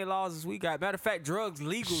the same laws as we got. Matter of fact, drugs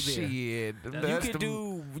legal there. Shit.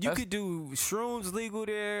 You could do shrooms legal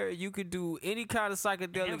there. You could do any kind of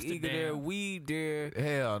psychedelic legal there. Weed there.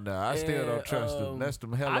 Hell no, I still don't trust them. That's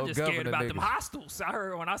them hello I'm just governor scared about niggas. them hostels. I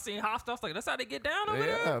heard when I seen hostels, like that's how they get down over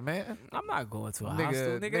Yeah, there. man. I'm not going to a Nigga, hostel.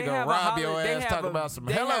 Nigga, they nigga have rob a your holiday. ass talking about some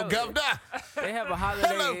hello governor. They have a holiday.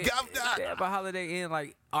 Hello, governor. They have a Holiday Inn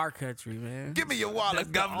like our country, man. Give me your wallet, That's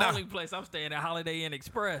governor. the only place I'm staying at, Holiday Inn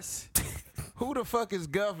Express. Who the fuck is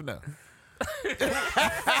governor?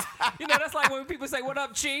 You know, that's like when people say, "What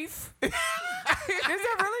up, chief?" Is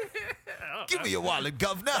that really? Give me your wallet,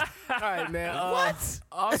 governor. All right, man. What?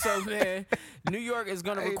 Also, man, New York is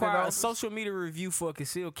going to Ain't require it a social media review for a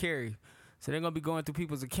concealed carry. So they're going to be going through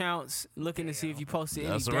people's accounts, looking to see if you posted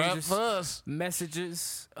any That's a wrap dangerous for us.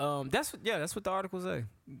 messages. That's what the article say.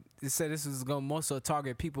 It said this is going to mostly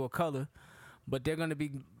target people of color, but they're going to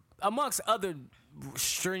be, amongst other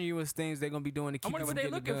strenuous things, they're going to be doing to I keep wonder you what from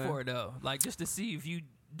they're getting a looking gun. for though, like just to see if you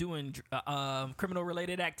doing criminal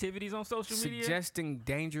related activities on social media. Suggesting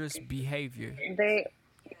dangerous behavior.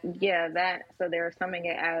 So they're summing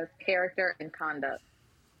it as character and conduct.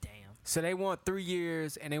 So they want 3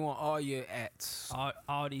 years and they want all your ads.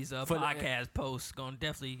 All these For the- podcast posts gonna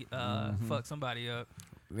definitely fuck somebody up.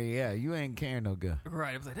 Yeah, you ain't carrying no gun.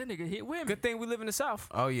 Right? I was like, that nigga hit women. Good thing we live in the South.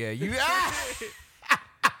 Oh yeah, you.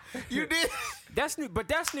 You did. That's New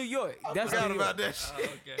York. That's Forgot New about York. that shit.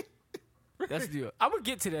 Okay. That's New York. I'm gonna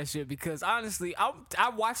get to that shit because honestly, I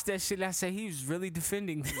watched that shit and I said he's really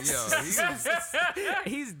defending this. Yo,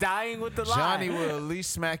 He's dying with the lie. Johnny will at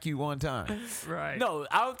least smack you one time. Right. No,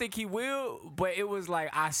 I don't think he will. But it was like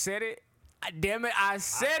I said it. Damn it, I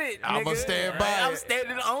said it. I'ma nigga. stand by I'm it.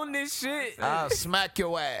 standing on this shit. I'll smack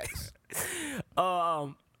your ass.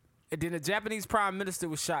 And then the Japanese prime minister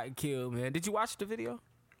was shot and killed. Man, did you watch the video?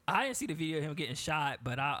 I didn't see the video of him getting shot,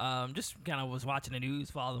 but I just kind of was watching the news,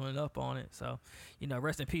 following up on it. So, you know,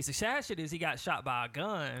 rest in peace. The sad shit is he got shot by a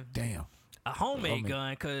gun. Damn. A homemade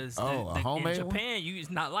gun, because a homemade in one? Japan, it's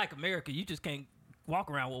not like America. You just can't walk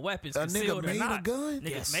around with weapons. A concealed nigga or made not. a gun?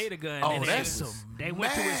 Niggas made a gun. Oh, and that's they, some They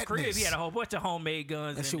went to his crib. madness. He had a whole bunch of homemade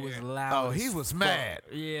guns. That in shit was there. loud. Oh, he as was fuck. mad.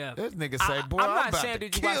 Yeah. This nigga say, boy, I'm not about saying to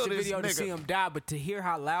did you watch kill the this video to nigga. see him die, but to hear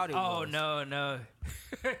how loud it Oh was. no.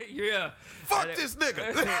 Yeah. Fuck this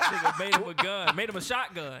nigga. Nigga made him a gun. Made him a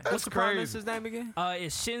shotgun. What's the prime crazy. minister's name again?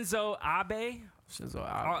 It's Shinzo Abe. Shinzo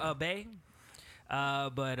Or Abe.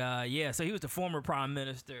 Yeah, so he was the former prime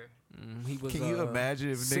minister. He was. Can you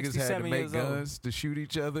imagine if niggas had to 67 make years old. guns to shoot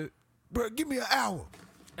each other? Bro, give me an hour.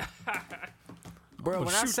 Bro, I'ma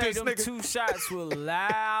when I shoot say this them nigga. 2 shots were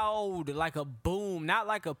loud, like a boom, not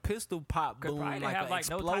like a pistol pop Could boom, probably like have an like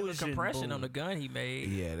no explosion type of compression boom. on the gun he made.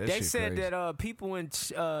 Yeah, that They shit said crazy. that people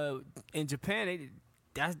in Japan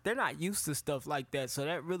they're not used to stuff like that, so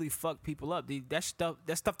that really fucked people up. That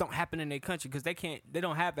stuff don't happen in their country because they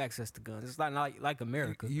don't have access to guns. It's not like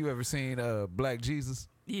America. You ever seen Black Jesus?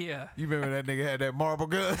 Yeah. You remember that nigga had that marble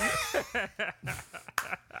gun?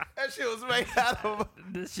 That shit was made out of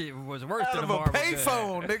This shit was worse out than of a a marble gun.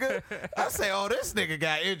 payphone, nigga. I say, oh, this nigga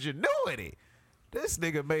got ingenuity. This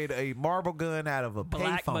nigga made a marble gun out of a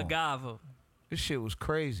Black payphone. Magava. This shit was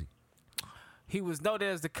crazy. He was noted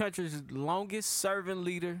as the country's longest serving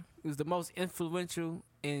leader. He was the most influential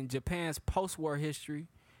in Japan's post-war history.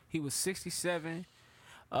 He was 67.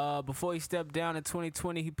 Before he stepped down in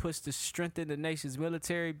 2020, he pushed to strengthen the nation's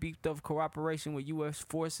military, beefed up cooperation with U.S.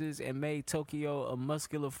 forces, and made Tokyo a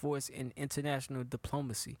muscular force in international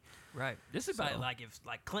diplomacy. Right. This is about like if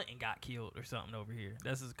like Clinton got killed or something over here.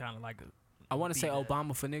 This is kind of like I want to say Be that.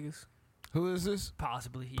 Obama for niggas. Who is this?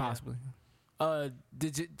 possibly. Yeah. Possibly.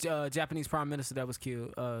 The Japanese prime minister that was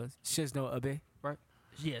killed, Shinzo Abe, right?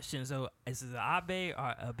 Yeah, Shinzo. Is it Abe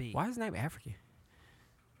or Abe? Why is his name African?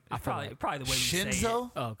 I It's feel probably like- probably the way we say it.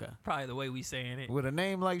 Shinzo? Oh, okay. Probably the way we saying it. With a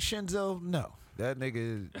name like Shinzo? No. That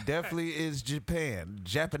nigga definitely is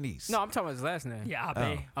Japanese. No, I'm talking about his last name. Yeah,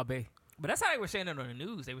 Abe. Abe. But that's how they were saying it on the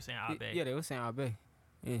news. They were saying Abe. Yeah, they were saying Abe.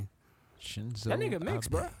 Yeah. Shinzo. That nigga mixed,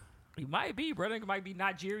 Abe. bro. He might be, bro. That nigga might be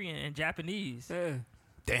Nigerian and Japanese. Yeah.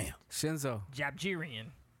 Damn. Shinzo. Japgerian.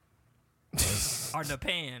 or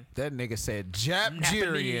Japan. That nigga said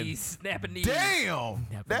Japgerian. Napanese. Damn.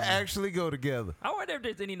 That actually go together. I wonder if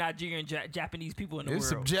there's any Nigerian Japanese people in the There's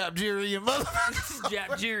some world. Japgerian motherfuckers.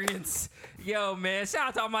 Japgerians. Yo, man. Shout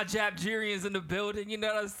out to all my Japgerians in the building. You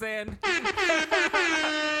know what I'm saying?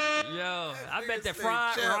 Yo, I bet that say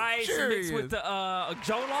fried rice mixed Japgerians. with the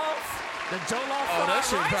Jollof. The Jollof Oh, that fried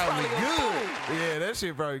shit rice probably go good. cool. Yeah, that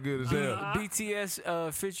shit probably good as hell.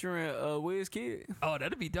 BTS featuring Wizkid. Oh,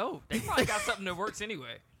 that'd be dope. They probably got something that works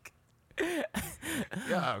anyway.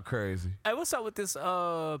 Y'all crazy. Hey, what's up with this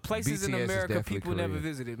places in BTS is America definitely people never Korean.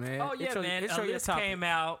 visited, man? Oh yeah, Intro- man. intro A your list topic. came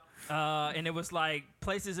out, and it was like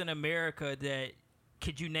places in America that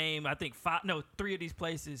could you name? I think 3 of these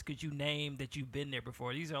places could you name that you've been there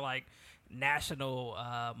before? These are like national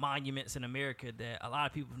monuments in America that a lot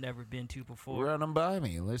of people have never been to before. Run them by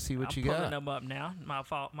me. Let's see what I'm you pulling got. them up now. My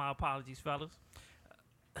fault. My apologies, fellas.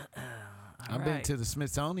 I've been to the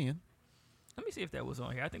Smithsonian. Let me see if that was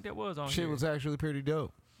on here. I think that was on Shit here. was actually pretty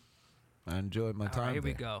dope. I enjoyed my All time right, here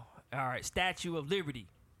we there. go. All right, Statue of Liberty.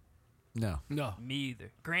 No, No. Me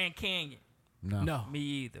either. Grand Canyon. no, No. Me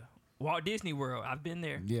either. Walt Disney World. I've been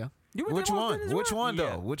there. Yeah. You went Which to one? Disney Which World? one Yeah.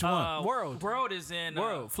 though? Which one? World. World is in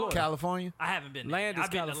World, Florida. California. I haven't been there. Land is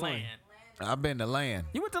I've been California. to land. I've been to land.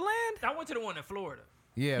 You went to land? I went to the one in Florida.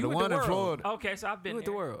 Yeah, You the went to one in World. Florida. Okay, so I've been You went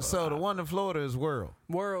there. to World. So the one in Florida is World.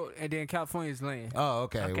 World, and then California's land. Oh,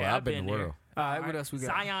 okay. Okay, Well, I've been to there. World. All right, what else we got?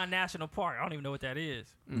 Zion National Park. I don't even know what that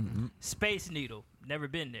is. Space Needle. Never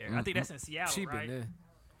been there. I think that's in Seattle, She right? been there.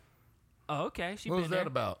 Oh, okay. She What been was there. that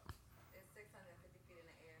about? It's 650 feet in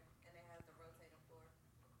the air, and it has the rotating floor.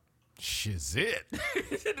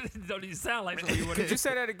 Shit. Don't even sound like something you want to Could you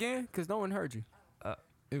say that again? Because no one heard you.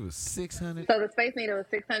 It was 600. So the Space Needle is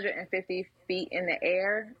 650 feet in the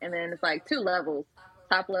air, and then it's like 2 levels.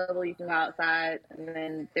 Top level, you can go outside, and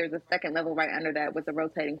then there's a second level right under that with the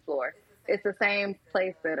rotating floor. It's the same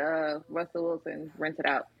place that Russell Wilson rented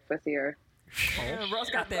out for Sierra. Yeah, Russ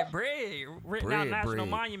got that bread. Written out national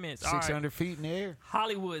monuments. All right. 600 feet in the air.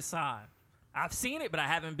 Hollywood sign. I've seen it, but I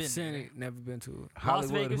haven't been Seen there. it, never been to it. Las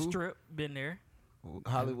Hollywood Vegas who? Strip, been there.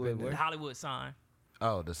 Hollywood The where? Hollywood sign.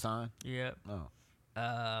 Oh, the sign? Yep. Oh.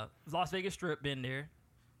 Las Vegas Strip, been there.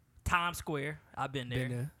 Times Square, I've been there.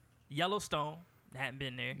 Been there. Yellowstone, hadn't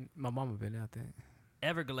been there. My mama been there, I think.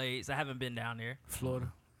 Everglades, I haven't been down there.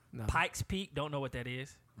 Florida. No. Pikes Peak, don't know what that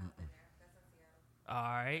is. All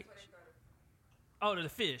right. Oh, the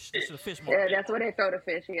fish. This is the fish Yeah, market. that's where they throw the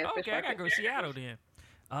fish. Yeah, fish Okay, I gotta market. go to Seattle then.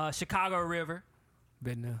 Chicago River,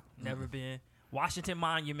 Been there. never been. Washington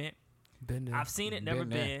Monument, Been there. I've seen it, never Been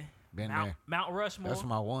there. been. Been Mount, there. Mount Rushmore, That's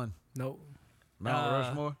my one. Nope. Mount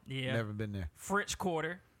Rushmore? yeah. Never been there. French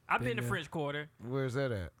Quarter. I've been Been to there. French Quarter. Where's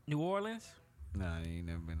that at? New Orleans, Nah, I ain't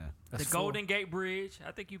never been there. That's the Golden Gate Bridge.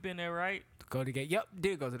 I think you've been there, right? Golden Gate. Yep,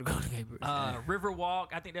 did go to the Golden Gate Bridge. River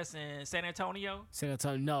Walk. I think that's in San Antonio. San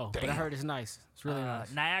Antonio, no, but I heard it's nice. It's really nice.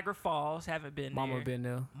 Niagara Falls. Haven't been Mama there. been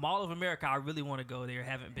there. Mall of America. I really want to go there.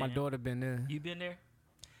 Haven't been. My daughter been there. You been there?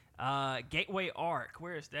 Gateway Arc.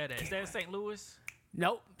 Where is that at? Is that in St. Louis?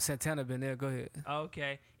 Nope. Santana been there. Go ahead.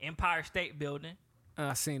 Okay. Empire State Building.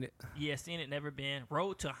 I seen it. Yeah, seen it. Never been.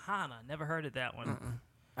 Road to Hana. Never heard of that one.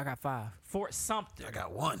 I got 5. Fort Sumter. I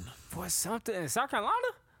got one. For something in South Carolina?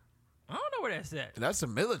 I don't know where that's at. That's a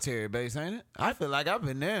military base, ain't it? I feel like I've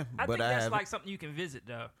been there, I but think I that's haven't. like something you can visit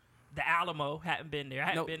though. The Alamo, hadn't been there. I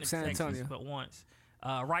hadn't Nope, been to San Texas Antonio. but once.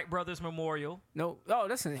 Wright Brothers Memorial. No. Oh,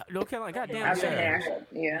 that's in North Carolina. Goddamn. I've been yeah. there.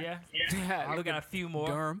 Yeah. Yeah. Yeah, I look got a at few more.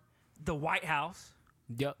 Durham. The White House.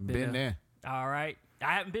 Yep. been there. All right.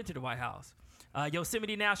 I haven't been to the White House.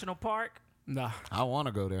 Yosemite National Park. Nah. I want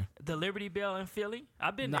to go there. The Liberty Bell in Philly.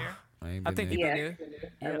 I've been Nah. there. I ain't I been think there. you Yeah. been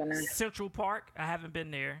there. I've been there. Central Park. I haven't been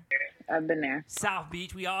there. I've been there. South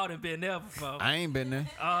Beach. We all done been there before. I ain't been there.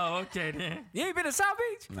 Oh, okay then. You ain't been to South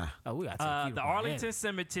Beach? Nah. Oh, we got to take you. The man. Arlington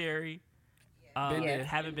Cemetery. Been there.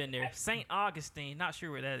 Haven't been there. St. Augustine. Not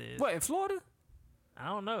sure where that is. What, in Florida? I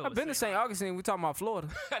don't know. I've been to St. Augustine. We talking about Florida.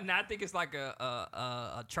 No, I think it's like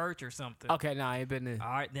a church or something. Okay, nah, I ain't been there. All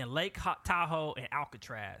right, then Lake Tahoe and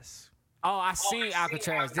Alcatraz. Oh, I seen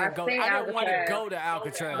Alcatraz. Didn't I've go. seen I didn't want to Alcatraz. go to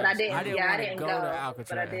Alcatraz. But I didn't. I didn't yeah, I want to didn't go go, to but I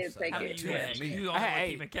Alcatraz. did take How many it. you had? You I don't had want to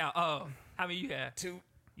 8. even count. Oh, how many you had? 2.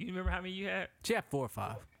 You remember how many you had? She had 4 or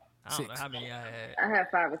 5. I don't know 6. how many I had. I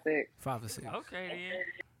had 5 or 6. 5 or 6. Okay, then.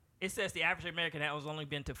 It says the average American has only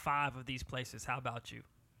been to 5 of these places. How about you?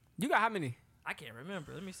 You got how many? I can't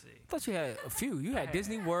remember. Let me see. I thought you had a few. You had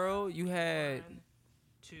Disney World. You had. 1,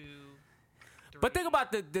 2, 3. But think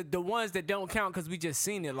about the ones that don't count because we just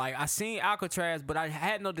seen it. Like I seen Alcatraz, but I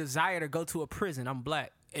had no desire to go to a prison. I'm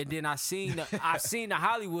black, and then I seen the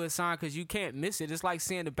Hollywood sign because you can't miss it. It's like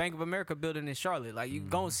seeing the Bank of America building in Charlotte. Like you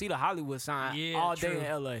gonna see the Hollywood sign Yeah, all true. day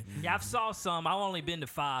in LA. Yeah, I've saw some. I've only been to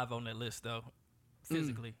 5 on that list though,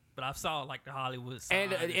 physically. But I've saw like the Hollywood sign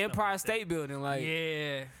And the stuff Empire like that. State Building, like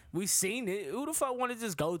Yeah. we seen it. Who the fuck want to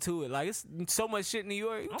just go to it? Like it's so much shit in New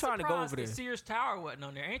York. You I'm trying to go surprised over there? the Sears Tower wasn't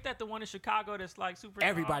on there. Ain't that the one in Chicago that's like super?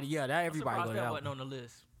 Everybody, yeah, that I'm everybody surprised go to that that wasn't one. on the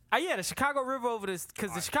list. Oh yeah, the Chicago River over this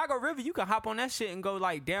because the Chicago River you can hop on that shit and go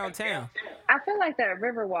like downtown. I feel like that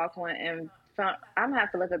Riverwalk one, and I'm gonna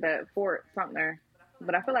have to look at that Fort Sumter.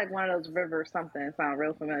 but I feel like one of those river something sound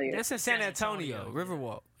real familiar. That's in San Antonio.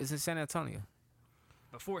 Riverwalk. It's in San Antonio.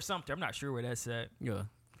 But Fort Sumter, I'm not sure where that's at. Yeah.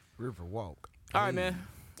 Riverwalk. All right, man.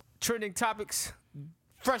 Trending topics.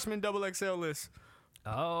 Freshman double XL list.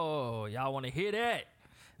 Oh, y'all want to hear that?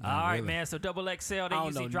 All right, man. So Double XL, they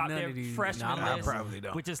usually drop their freshman list,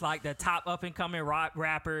 which is like the top up and coming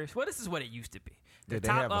rappers. Well, this is what it used to be. The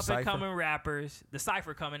top up and coming rappers. The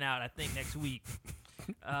Cypher coming out, I think, next week.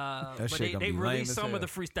 But they released some of the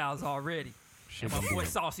freestyles already. And my boy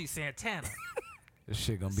Saucy Santana. This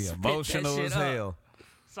shit gonna be emotional as hell.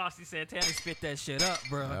 Saucy Santana spit that shit up,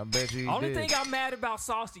 bro. I bet you. Only thing I'm mad about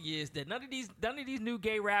Saucy is that none of these new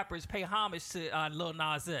gay rappers pay homage to Lil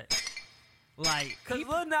Nas X. Like, cause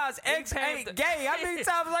Lil Nas X ain't gay. How many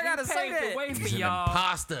times I gotta say that? He's an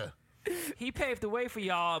imposter. He paved the way for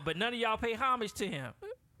y'all, but none of y'all pay homage to him.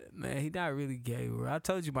 Man, he not really gay, bro. I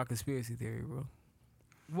told you my conspiracy theory, bro.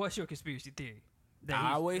 What's your conspiracy theory?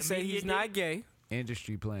 I always say he's not gay.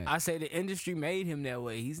 Industry plan. I say the industry made him that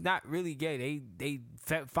way. He's not really gay. They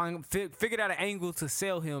figured out an angle to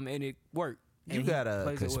sell him, and it worked. You got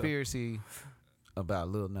a conspiracy about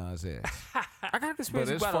Lil Nas X. I got a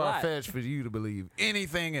conspiracy about a lot. But it's far-fetched for you to believe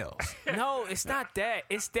anything else. No, it's not that.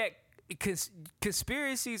 It's that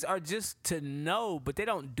conspiracies are just to know, but they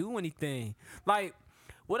don't do anything. Like,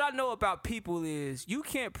 what I know about people is you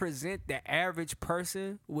can't present the average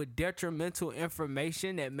person with detrimental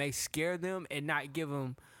information that may scare them and not give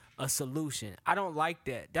them a solution. I don't like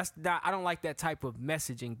that. I don't like that type of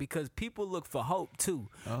messaging because people look for hope too.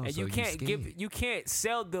 And so you can't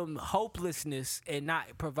sell them hopelessness and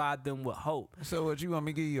not provide them with hope. So what, you want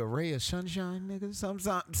me to give you a ray of sunshine, nigga?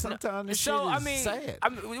 Sometimes this shit is sad.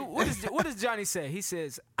 What does Johnny say? He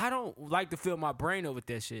says, I don't like to fill my brain over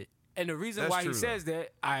that shit. And the reason why he says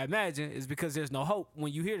that, I imagine, is because there's no hope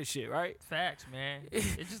when you hear the shit, right? Facts, man.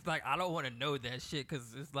 It's just like, I don't want to know that shit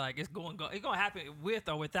because it's like, it's going to happen with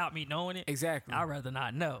or without me knowing it. Exactly. I'd rather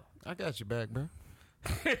not know. I got your back, bro.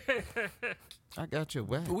 I got your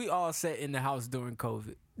back. We all sat in the house during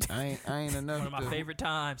COVID. I ain't enough. One of my favorite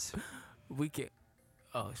times. We can.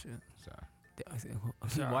 Oh, shit. Sorry.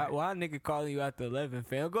 Why a nigga calling you after 11,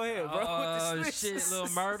 fam? Go ahead, bro. Oh, shit, little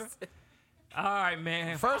murder. All right,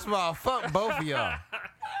 man. First of all, fuck both of y'all.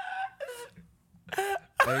 Hey,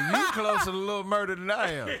 you closer to Little Murder than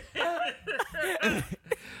I am.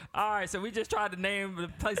 All right, so we just tried to name the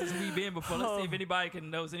places we've been before. Let's see if anybody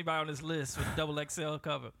knows anybody on this list with the double XL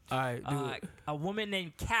cover. All right, do it. A woman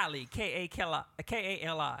named Kali,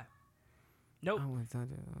 K-A-L-I. Nope.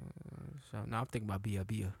 No, I'm thinking about Bia.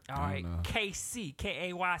 All right, KC,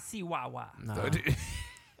 K-A-Y-C-Y-Y. Nah.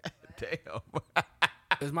 Damn.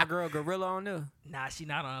 Is my girl Gorilla on there? Nah, she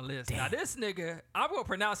not on the list. Damn. Now, this nigga, I'm going to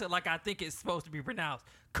pronounce it like I think it's supposed to be pronounced.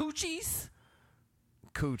 Coochies.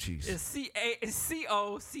 It's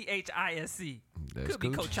C-O-C-H-I-S-C. Could be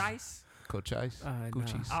Cochice. Cochice.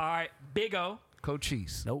 Coochies. All right, Big O.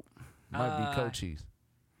 Cochies. Nope. Might be Cochies.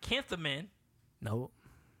 Kenthaman. Nope.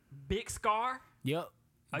 Big Scar. Yep.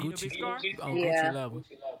 You know Big Scar? On Gucci level.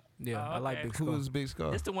 Yeah, I like Big Scar. Who's Big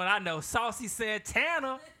Scar? This the one I know. Saucy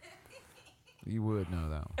Santana. You would know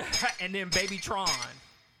that one. And then Baby Tron.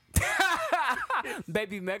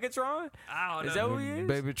 Baby Megatron? I don't know. Is that who he is?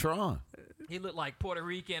 Baby Tron. He looked like Puerto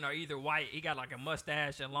Rican or either white. He got like a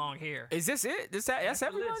mustache and long hair. Is this it? That's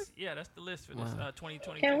everybody? Yeah, that's the list for this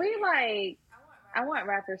 2022. Can we I want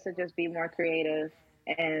rappers to just be more creative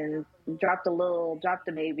and drop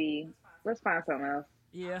the baby. Let's find something else.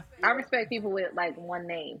 Yeah. I respect people with like one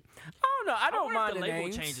name. I don't know. I don't mind the label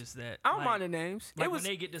names. Changes that. I don't mind the names. Like when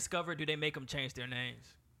they get discovered, do they make them change their names?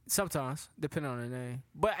 Sometimes, depending on the name.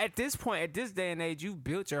 But at this point, at this day and age, you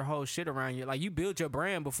built your whole shit around you. Like, you build your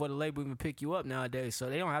brand before the label even pick you up nowadays. So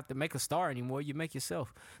they don't have to make a star anymore. You make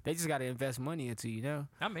yourself. They just got to invest money into you now.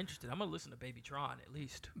 I'm interested. I'm going to listen to Baby Tron at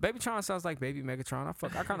least. Baby Tron sounds like Baby Megatron.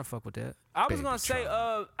 I kind of fuck with that. I was going to say,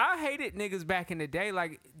 I hated niggas back in the day,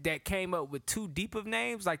 like, that came up with too deep of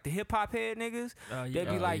names, like the hip-hop head niggas. They'd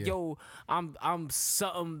be like, yo, I'm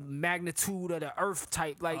something magnitude of the earth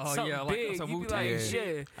type, like something big. Like you be like,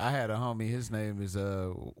 shit. I had a homie, his name is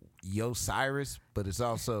Yo Cyrus, but it's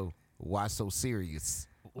also Why So Serious.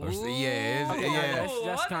 That's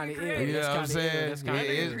kind of it. You know what I'm saying?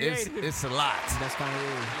 It's a lot. That's kind of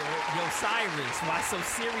it. Yo Cyrus, Why So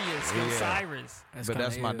Serious? Yo Cyrus. But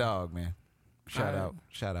that's my dog, man. Shout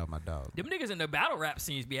out my dog. Them niggas in the battle rap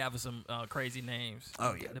scenes be having some crazy names.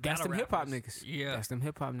 Oh yeah, that's them hip hop niggas. Yeah, that's them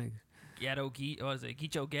hip hop niggas.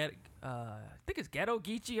 Gicho Ghetto? I think it's Ghetto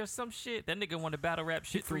Geechee or some shit. That nigga won the battle rap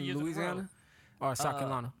shit 3 years Louisiana or South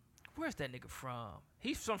Carolina. Where's that nigga from?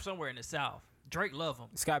 He's from somewhere in the South. Drake love him.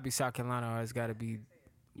 It's gotta be South Carolina or it's gotta be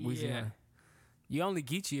Louisiana. You only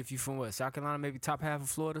Geechee if you from what? South Carolina, maybe top half of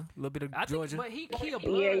Florida, a little bit of I Georgia. think, but he a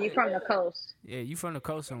blood. Yeah, you from the coast. Yeah, you from the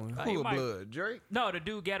coast somewhere. He Who a might- blood? Drake? No, the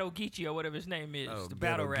dude Gatto Geechee or whatever his name is, Oh, the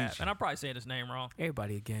battle Gatto rap. Geechee. And I'm probably saying his name wrong.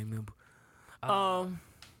 Everybody a gang member. All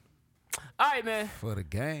right, man. For the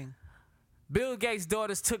gang. Bill Gates'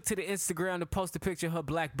 daughters took to the Instagram to post a picture of her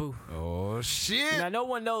black boo. Oh, shit. Now, no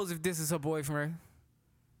one knows if this is her boyfriend,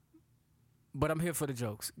 but I'm here for the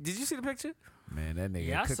jokes. Did you see the picture? Man, that nigga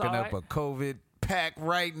Yeah, I cooking saw up it. a COVID pack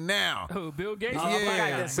right now. Who, Bill Gates? Oh, I forgot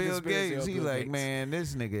Yeah, that's the Bill conspiracy Gates. of He Bill like, Gates. man,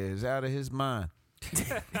 this nigga is out of his mind.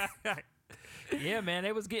 Yeah, man,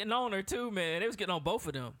 they was getting on her too, man. They was getting on both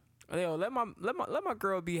of them. Yo, let my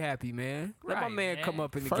girl be happy, man. Let my Right, man man. come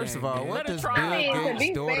up in the game. First of all, man. what Let her does try. Bill I mean, to Gates'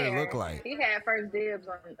 be daughter fair, look like? he had first dibs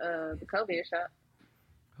on the COVID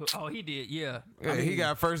shot. Oh, he did, yeah. Yeah, he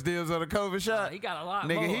got first dibs on the COVID shot. He got a lot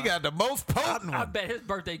Nigga, more. he got the most potent I one. bet his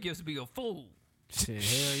birthday gifts be a fool. Shit,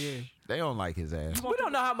 hell yeah. They don't like his ass. We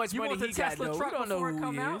don't know how much You money want the he got, Tesla though. We truck don't know before it who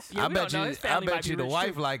come he out? is. Yeah, we don't know. His I family might bet be you the rich,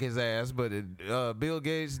 wife too. like his ass, but Bill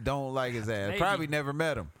Gates don't like his ass. Maybe. Probably never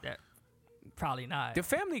met him. That, probably not. The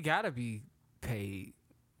family gotta be paid.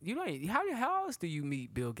 You know, how else do you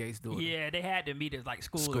meet Bill Gates' daughter? Yeah, they had to meet at like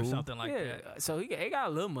school or School? something like yeah. that. So he got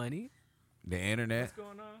a little money, The internet. What's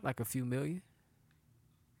going on? like a few million.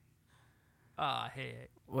 Oh, heck.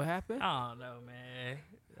 What happened? I don't know, man.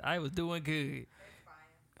 I was doing good.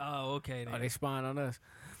 Oh, okay. Then. Oh, they spying on us.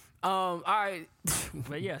 All right.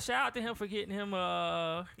 But yeah, shout out to him for getting him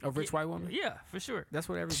A rich white woman? Yeah, for sure. That's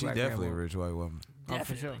what every She black man definitely a want. rich white woman. Oh,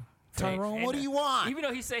 for sure. Definitely. Tyrone, And, what do you want? Even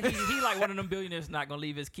though he said he like one of them billionaires not gonna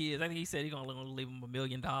leave his kids. I think he said he's gonna leave him $1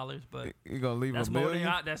 million, but You gonna leave that's a more million?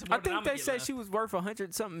 than that's more I than think I'ma they get said left. she was worth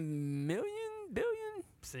 100-something billion.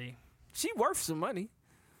 See, She worth some money.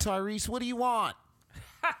 Tyrese, what do you want?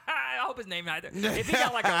 I hope his name not there. If he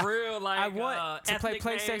got like a real like I want to play ethnic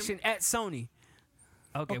name- PlayStation at Sony.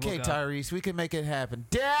 Okay, Okay, we'll go. Tyrese, we can make it happen.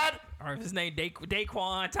 Dad, Or if his name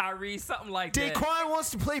Daquan, Tyrese, something like that. Daquan wants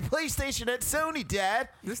to play PlayStation at Sony, Dad.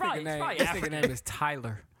 This probably- nigga probably name. This nigga African. name is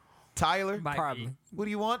Tyler. Tyler, Might be. Probably. what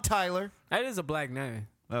do you want, Tyler? That is a black name.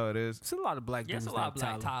 Oh, it is. There's a lot of black Yeah, dudes there's a lot of named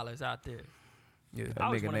black Tyler. Tylers out there. Yeah. I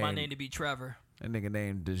always nigga wanted my named- name to be Trevor. That nigga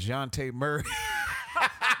named DeJounte Murray.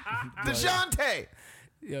 DeJounte!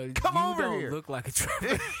 Yo, Come you over don't here. look like a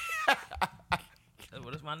Trevor.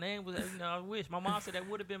 What is my name? Was I wish my mom said that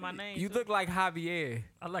would have been my name. You too. look like Javier.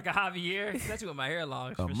 I like a Javier, especially with my hair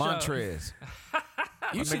long. A for sure. Montrez.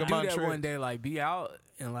 You should nigga do that Montrez. one day. Like, be out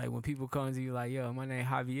and like when people come to you, like, yo, my name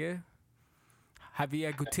Javier.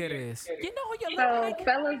 Javier Gutierrez. You know who you look So like?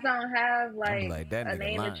 fellas don't have like, like, that a nigga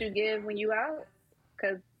name lying. that you give when you out?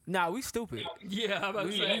 Cause Nah, we stupid. Yeah, I'm about to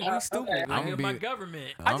We say. stupid. okay. I I'm give be- my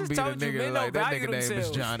government. I I'm just be told the you, nigga men like don't that value nigga name is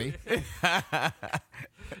themselves. Johnny.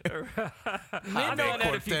 I've done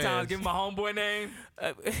that a few Cortez. times. Give my homeboy name.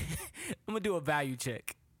 I'm gonna do a value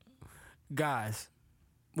check, guys.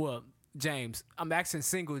 Well, James, I'm asking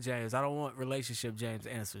single James. I don't want relationship James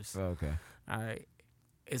answers. Okay. All right,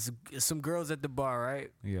 it's some girls at the bar, right?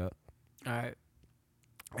 Yep. All right,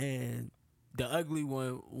 and the ugly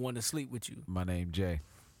one want to sleep with you. My name Jay.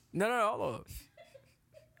 No, hold on.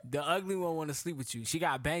 The ugly one want to sleep with you. She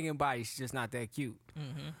got a banging body. She's just not that cute.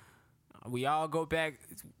 We all go back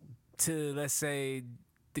to, let's say,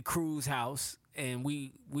 the Cruz house, and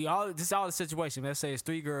we all, this is all the situation. Let's say it's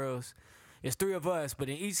 3 girls. It's 3 of us, but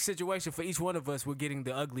in each situation, for each one of us, we're getting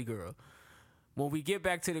the ugly girl. When we get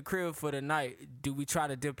back to the crib for the night, do we try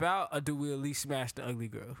to dip out, or do we at least smash the ugly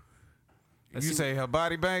girl? Let's You see say her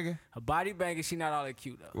body banging? her body banging, she not all that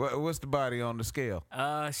cute, though. What's the body on the scale?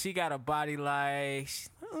 She got a body like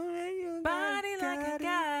body like a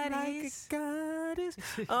goddess.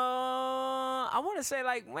 I want to say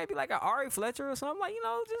like maybe like a Ari Fletcher or something, like, you know,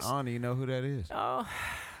 I just don't even know who that is.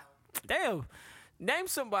 damn. Name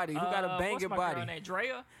somebody who got a What's banging my body. girl name?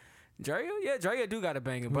 Drea? Drea? Yeah, Drea do got a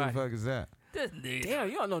banging Who the body. fuck is that? This nigga. Damn,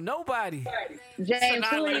 you don't know nobody. James,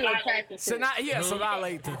 who are you attracted to? Sanaa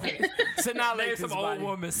Lathan. Sanaa Name some Lathan's old body.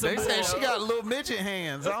 woman. They say she got little midget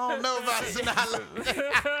hands. I don't know about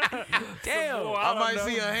Sanaa. Damn. I might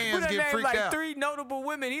see her Who hands done get named freaked like out. 3 notable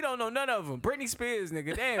women? He don't know none of them. Britney Spears,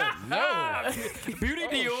 nigga. Damn. No. Beauty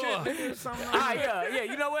Dior. Yeah.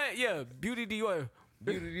 You know what? Yeah, Beauty Dior.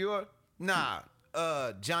 Beauty Dior? Nah,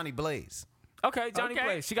 Johnny Blaze. Okay, Johnny Okay.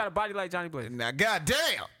 Blaze. She got a body like Johnny Blaze, Now,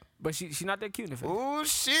 goddamn. but she not that cute in the face. Oh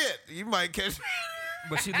shit! You might catch.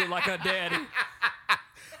 But she look like her daddy.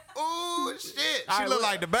 Oh shit! She right, look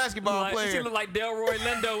what- like the basketball Like, player. she look like Delroy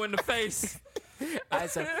Lindo in the face. All right,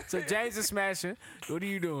 so James is smashing. What are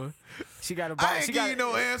you doing? She got a I body. ain't She give got you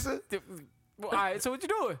no answer. Well, all right, so what you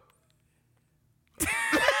doing?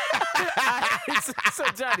 So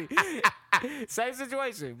Johnny, same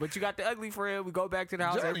situation, but you got the ugly friend. We go back to the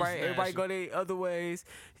house. Johnny Everybody go their other ways.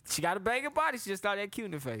 She got a banging body. She just not that cute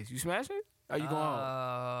in the face. You smashing it? Or you going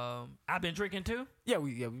home? I've been drinking too. Yeah,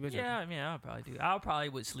 we been drinking. Yeah, I mean, I'll probably do. I probably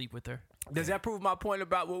would sleep with her. Does that prove my point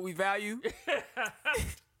about what we value?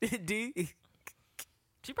 D.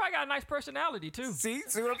 She probably got a nice personality too. See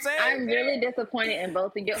what I'm saying? I'm really disappointed in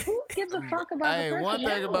both of you. Who gives a fuck about the Hey, one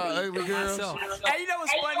thing about personality? ugly girls. Hey, you know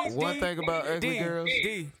what's funny? One D? thing about ugly girls.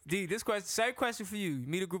 D, this question, same question for you. You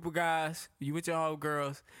meet a group of guys, you with your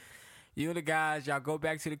homegirls, you and the guys, y'all go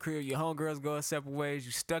back to the crib, your homegirls go separate ways,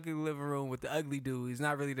 you stuck in the living room with the ugly dude. He's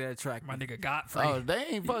not really that attractive. My nigga Godfrey. Oh, they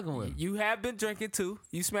ain't fucking with him. You have been drinking too.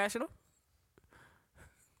 You smashing them?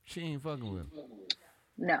 She ain't fucking with him.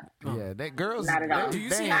 No. Yeah, that girls. Not at all. Do you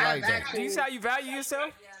they see ain't how, like that. do you see how you value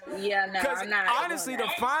yourself? Yeah, no, Because I'm not. honestly, the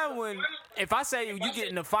fine one, if I say you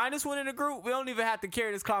getting the finest one in the group, we don't even have to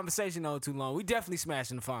carry this conversation on too long. We definitely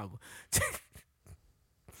smashing the fine one.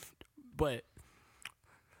 But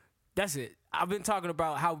that's it. I've been talking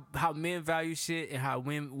about how men value shit and how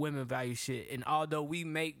women value shit. And although we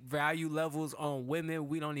make value levels on women,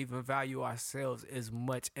 we don't even value ourselves as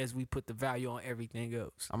much as we put the value on everything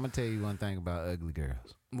else. I'm gonna tell you one thing about ugly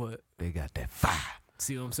girls. What? They got that fire.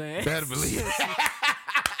 See what I'm saying? Better believe it.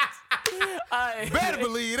 Better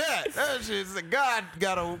believe that. That shit's God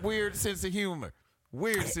got a weird sense of humor.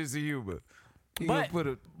 Weird sense of humor. He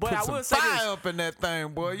gonna put I some will say fire this. up in that thing,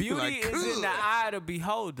 boy. You be Beauty like, is in the "Ugh." eye of the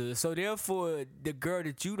beholder. So therefore, the girl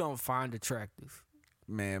that you don't find attractive.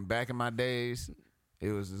 Man, back in my days, it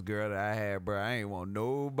was this girl that I had, bro. I ain't want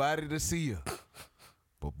nobody to see her.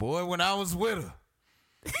 But boy, when I was with her,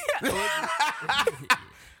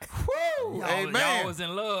 woo, hey Y'all man, was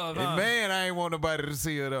in love, hey huh? man, I ain't want nobody to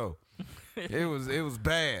see her though. It was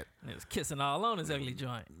bad, It was kissing all on his ugly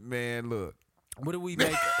joint. man. Look, What do we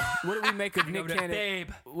make? What do we make of Nick Over there, Cannon?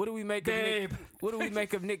 babe. What do we make of Nick? Babe. What do we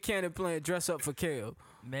make of Nick Cannon playing dress up for Kale?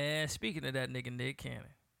 Man, speaking of that nigga Nick Cannon,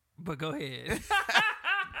 but go ahead.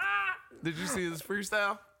 did you see his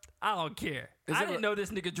freestyle? I don't care. Is I it didn't a- know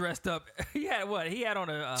this nigga dressed up. He had what? He had on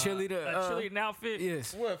a cheerleading outfit.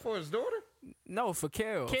 Yes. What for his daughter? No, for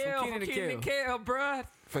Kale. Kale, for Keenan and Kale. and Kale, bruh.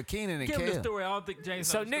 For Keenan and Give him the Kel. story. I don't think James.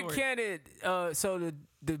 So knows the Nick story. Cannon, so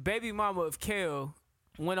the baby mama of Kale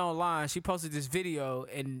went online. She posted this video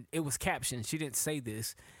and it was captioned. She didn't say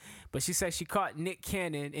this, but she said she caught Nick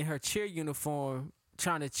Cannon in her cheer uniform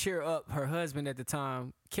trying to cheer up her husband at the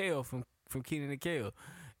time, Kale from Keenan and Kale.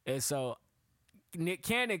 And so Nick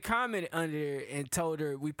Cannon commented under it and told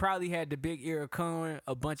her we probably had the big ear of corn,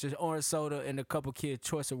 a bunch of orange soda, and a couple kids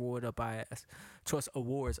choice awards up our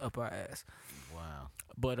ass. Wow.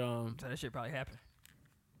 But So that shit probably happened.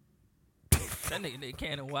 That nigga Nick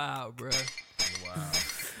Cannon wild, bruh.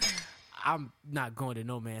 I'm not going to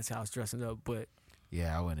no man's house dressing up, but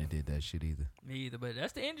Yeah, I wouldn't have did that shit either. Me either. But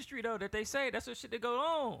that's the industry though that they say. That's what shit that go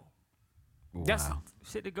on. That's- Wow.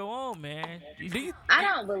 Shit that go on, man. I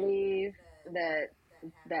don't believe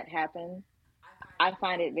that happened. I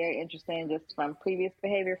find it very interesting just from previous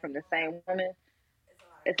behavior from the same woman.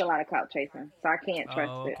 It's a lot of clout chasing, so I can't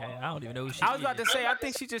trust Oh, okay. it. I don't even know who she I was about is. to say, I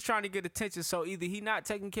think she's just trying to get attention. So either he not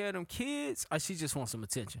taking care of them kids, or she just wants some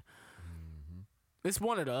attention. It's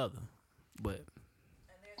one or the other. But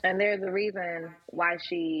And there's a reason why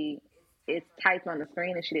it's typed on the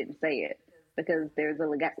screen and she didn't say it because there's a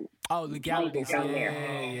legality legality.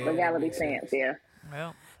 there. Legality stance, yeah.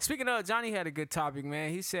 Well, speaking of, Johnny had a good topic,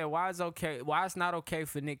 man. He said, why it's not okay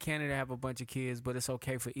for Nick Cannon to have a bunch of kids, but it's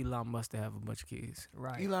okay for Elon Musk to have a bunch of kids.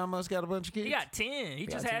 right. Elon Musk got a bunch of kids. He got 10. He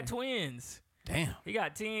just got had 10. twins. Damn. He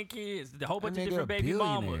got 10 kids. A whole bunch That of nigga different a baby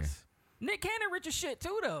billionaire. mamas. Nick Cannon rich as shit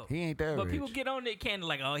too, though. He ain't that But rich. people get on Nick Cannon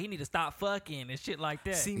like, oh, he need to stop fucking and shit like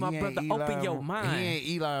that. See, He my ain't brother, open your mind. He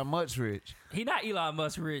ain't Elon much rich. He not Elon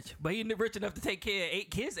Musk rich, but he rich enough to take care of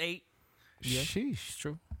 8 kids. 8. Yeah, Sheesh. it's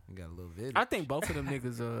true. He got a little video. I think both of them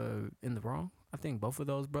niggas are in the wrong. I think both of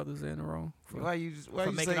those brothers are in the wrong. Why you for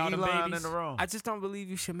say making all them Elon babies? in the wrong? I just don't believe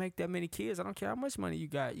you should make that many kids. I don't care how much money you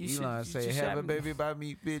got. Elon say, just have a have- baby by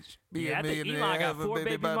me, bitch. Be Yeah, a I think millionaire. Elon got have a 4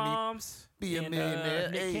 baby by me. moms. Be a and, millionaire.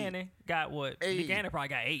 Nick Hey. Cannon got what? Hey. Nick Cannon probably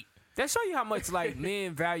got 8. That show you how much like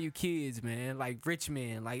men value kids, man. Like rich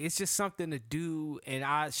men, like it's just something to do, and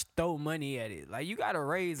I throw money at it. Like you gotta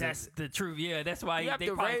raise. That's the truth. Yeah, that's why You have they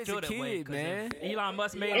to probably raise feel a that way. kid, 'cause man. if Elon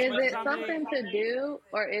Musk made Is as much it as I made, something to do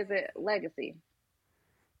or is it legacy?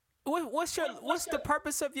 what's the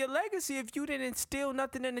purpose of your legacy if you didn't instill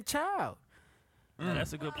nothing in the child? Yeah,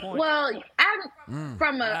 that's a good point. Well, I'm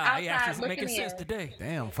from a Wow, he outside actually looking making sense in. today.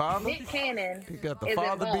 Damn, father. Nick Cannon He got the is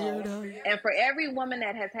father involved, beard. and for every woman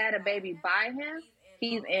that has had a baby by him,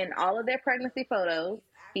 he's in all of their pregnancy photos.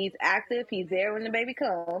 He's active. He's there when the baby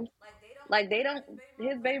comes. Like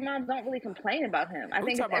his baby moms don't really complain about him. I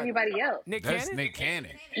think it's everybody else. That's Nick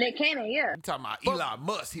Cannon. Nick Cannon, yeah. I'm talking about Elon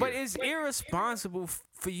Musk here. But it's irresponsible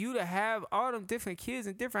for you to have all them different kids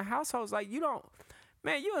in different households. Like, you don't,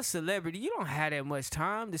 man, you're a celebrity. You don't have that much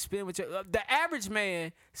time to spend with your, the average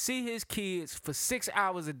man see his kids for 6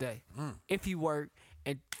 hours a day if he work,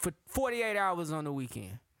 and for 48 hours on the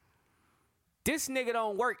weekend. This nigga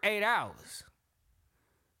don't work 8 hours.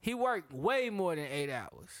 He worked way more than 8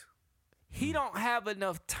 hours. He don't have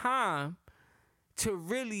enough time to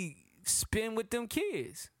really spend with them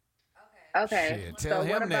kids. Okay. Shit, tell so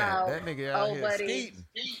him what about that nigga out here buddy, skating.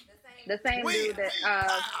 the same dude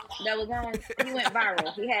that was on? He went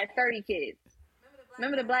viral. He had 30 kids.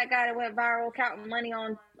 Remember the black guy that went viral counting money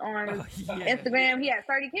on Instagram? He had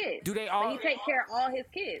 30 kids. Do they all? But he take care of all his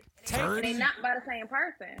kids. And they not by the same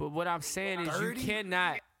person. But what I'm saying is, 30? You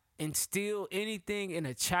cannot instill anything in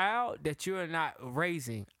a child that you're not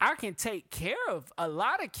raising. I can take care of a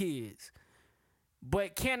lot of kids,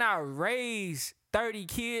 but can I raise 30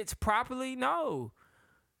 kids properly? No.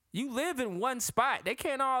 You live in one spot. They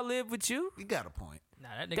can't all live with you. You got a point. Nah,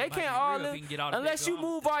 that nigga They might can't be all real if live he can get all the unless you big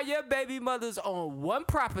move all your baby mothers on one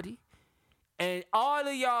property, and all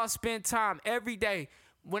of y'all spend time every day.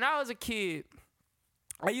 When I was a kid,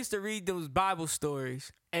 I used to read those Bible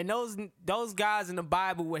stories, and those guys in the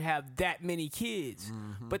Bible would have that many kids,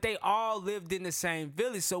 but they all lived in the same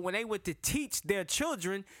village. So when they went to teach their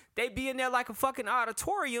children, they'd be in there like a fucking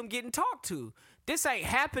auditorium getting talked to. This ain't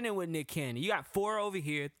happening with Nick Cannon. You got 4 over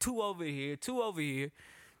here, 2 over here, 2 over here.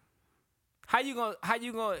 How you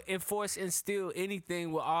gonna enforce, instill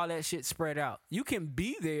anything with all that shit spread out? You can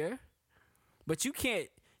be there, but you can't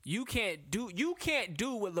do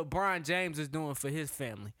what LeBron James is doing for his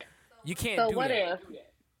family. You can't do that. So what if?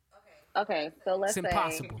 Okay, so let's it's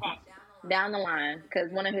impossible. Say down the line,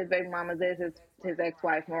 because one of his baby mamas is his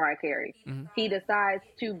ex-wife Mariah Carey. Mm-hmm. He decides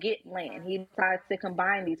to get land. He decides to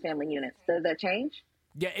combine these family units. Does that change?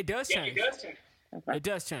 Yeah, it does change. Okay. It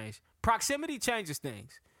does change. Proximity changes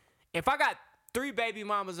things. If I got 3 baby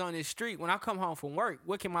mamas on this street, when I come home from work,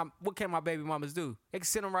 what can my baby mamas do? They can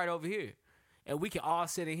sit them right over here. And we can all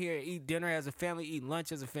sit in here and eat dinner as a family, eat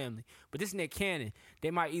lunch as a family. But this Nick Cannon,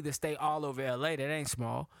 they might either stay all over L.A., that ain't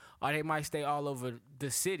small, or they might stay all over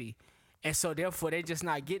the city. And so, therefore, they just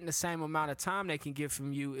not getting the same amount of time they can get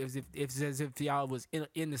from you as if y'all was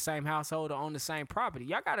in the same household or on the same property.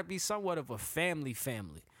 Y'all got to be somewhat of a family.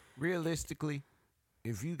 Realistically,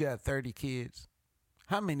 if you got 30 kids,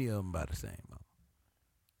 how many of them about the same? No.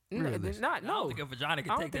 I don't think a vagina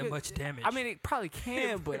can take that much damage. I mean, it probably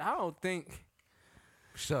can, but I don't think...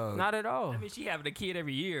 So not at all. I mean, she having a kid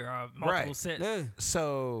every year, multiple sets. Yeah.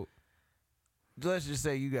 So let's just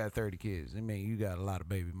say you got 30 kids. I mean, you got a lot of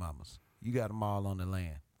baby mamas. You got them all on the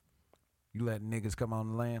land. You letting niggas come on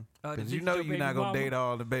the land? Because you know you're not going to date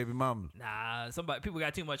all the baby mamas. Nah, people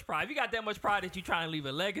got too much pride. If you got that much pride that you trying to leave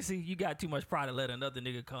a legacy, you got too much pride to let another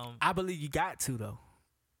nigga come. I believe you got to, though.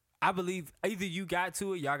 I believe either you got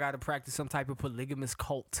to or y'all got to practice some type of polygamous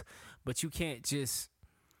cult. But you can't just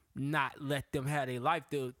not let them have their life.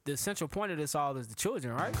 The central point of this all is the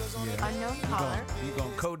children, right? Yeah. Unknown caller. You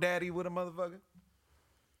gonna co-daddy with a motherfucker?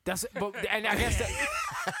 And I guess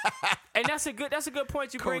that's a good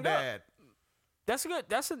point you bring up.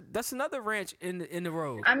 That's another wrench in the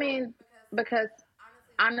road. I mean, because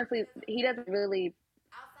honestly, he doesn't really,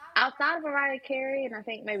 outside of Mariah Carey and I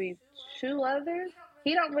think maybe 2 others,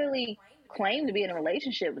 he don't really claim to be in a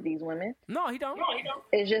relationship with these women. No, he don't.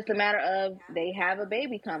 It's just a matter of they have a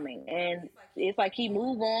baby coming, and it's like he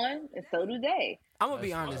move on, and so do they. I'm gonna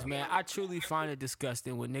be honest, man. I truly find it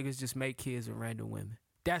disgusting when niggas just make kids with random women.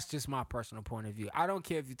 That's just my personal point of view. I don't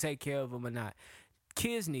care if you take care of them or not.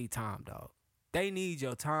 Kids need time, dog. They need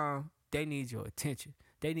your time. They need your attention.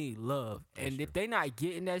 They need love. And if they not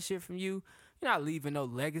getting that shit from you, you're not leaving no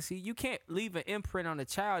legacy. You can't leave an imprint on a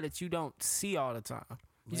child that you don't see all the time.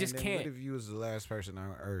 You just can't. What if you was the last person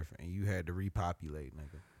on Earth and you had to repopulate,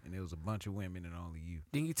 nigga, and there was a bunch of women and only you?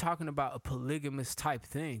 Then you're talking about a polygamous type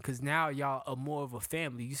thing, because now y'all are more of a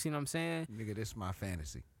family. You see what I'm saying? Nigga, this is my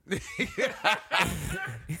fantasy. Nigga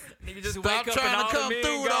just Stop trying to come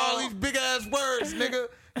through with all these big ass words, nigga.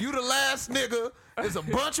 You the last nigga. There's a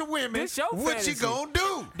bunch of women. What fantasy. you gonna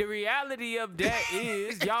do? The reality of that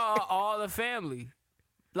is y'all are all a family.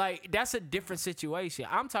 Like, that's a different situation.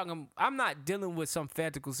 I'm not dealing with some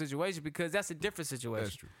fanatical situation because that's a different situation.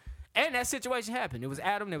 That's true. And that situation happened. It was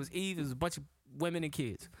Adam, there was Eve, there was a bunch of women and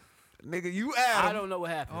kids. Nigga, you Adam. I don't know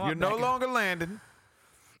what happened. You're no longer Landon.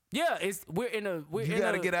 Yeah, we're in a You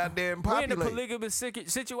gotta get out there and we're populate. in a polygamous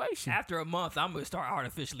situation. After a month, I'm gonna start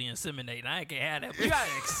artificially inseminating. I ain't gonna have that. You got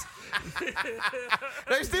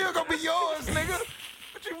They still gonna be yours, nigga.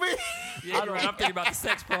 What you mean? Yeah, you're right. I'm thinking about the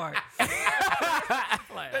sex part.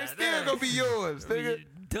 Like, They still gonna be yours, nigga.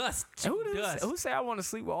 Dust. Dust. Who say I want to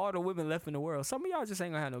sleep with all the women left in the world? Some of y'all just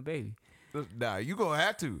ain't gonna have no baby. Nah, you gonna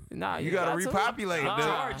have to. Nah, you you gotta got to. repopulate. Nah. nigga.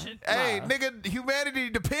 Charging. Hey, nigga, humanity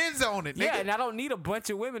depends on it. Nigga. Yeah, and I don't need a bunch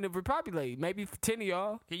of women to repopulate. Maybe 10 of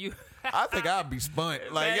y'all. Can you? I think I'd be spun.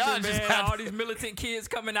 Like y'all Imagine, just man, got all these militant kids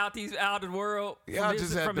coming out of the world Y'all from, just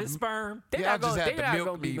his, had from to- his sperm. They Y'all not just gonna, had they to not milk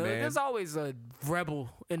gonna be me, milk. man. There's always a rebel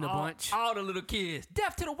in the bunch. All the little kids.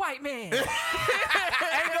 Death to the white man. Ain't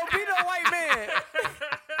gonna be no white man.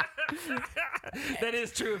 That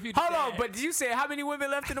is true. If you Hold on, but you said how many women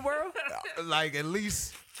left in the world? like at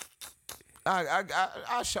least.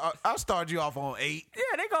 I'll start you off on 8, Yeah,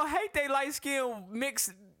 they gonna hate they light skin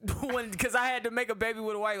mix because I had to make a baby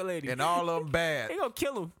with a white lady. and all of them bad. They gonna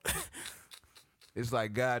kill them. It's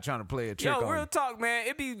like God trying to play a trick Yo, on real you. talk, man.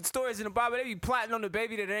 It be stories in the Bible. They be plotting on the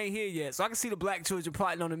baby that ain't here yet. So I can see the black children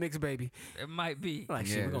plotting on the mixed baby. it might be. Like,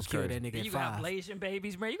 Yeah, shit, we gonna it's kill crazy. that nigga You at can have 5. Asian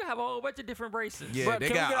babies, man. You can have a whole bunch of different races. Yeah, Bro, they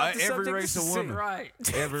can we get off got the every subject? race This of is women. Right.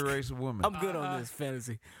 Every race of women. I'm good on this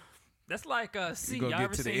fantasy. That's like C. You Y'all gonna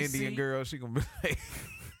ever get to the seen Indian C? girl, she gonna be like,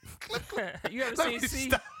 You ever Let seen me C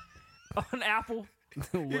stop. on Apple?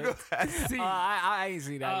 What? C. I ain't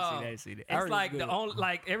seen that. I ain't seen that. I heard It's like good. the only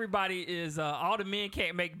like everybody is all the men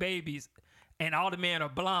can't make babies, and all the men are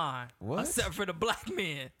blind, What? except for the black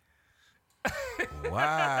men.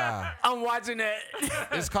 wow. I'm watching that.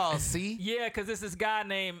 It's called C. Yeah, because it's this guy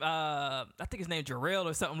named I think his name Jarrell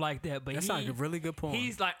or something like that. But That sounds like a really good poem.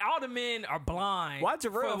 He's like all the men are blind Why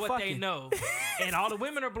Jarrell for what they fucking? know, and all the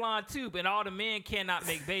women are blind too. But all the men cannot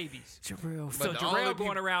make babies. Jarrell. So the only Jarrell going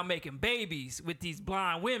people- around making babies with these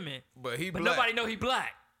blind women, But he but black. nobody know he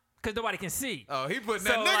black because nobody can see. Oh, he putting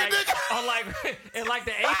So that nigga. on like in like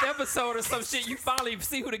the 8th episode or some shit, you finally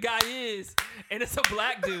see who the guy is, and it's a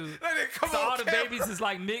black dude. Let it come So on all the camera. babies is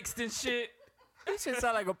like mixed and shit. That shit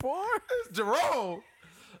sound like a porn. It's Jerome.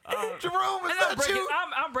 Jerome, is And that you?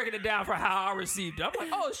 I'm breaking it down for how I received it. I'm like,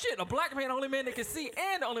 oh shit, a black man, the only man that can see,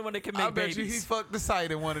 and the only one that can make I bet you he babies. fucked the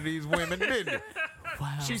sight in one of these women, didn't he?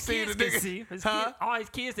 Wow. She seen the Kids can nigga. see. His Huh? kid, all his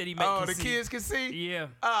kids that he makes. Oh, can the see. kids can see? Yeah.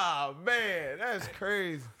 Oh, man, that's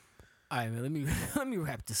crazy. All right, man. Let me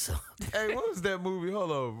wrap this up. Hey, what was that movie?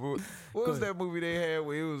 Hold on. What was ahead. that movie they had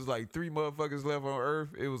where it was like 3 motherfuckers left on Earth?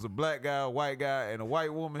 It was a black guy, a white guy, and a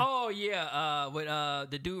white woman. Oh yeah. With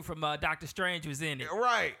the dude from Doctor Strange was in it.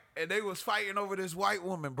 Right. And they was fighting over this white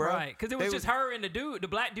woman, bro. Right, because it was just her and the dude, the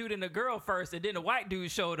black dude and the girl first, and then the white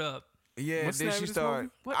dude showed up. Yeah, What's the then name she of this started.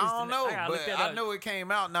 movie? What I is don't the- know, I gotta look but that I up. know it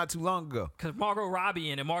came out not too long ago. Because Margot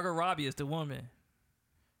Robbie in it. Margot Robbie is the woman.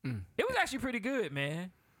 It was actually pretty good,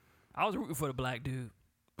 man. I was rooting for the black dude.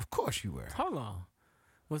 Of course you were. Hold on.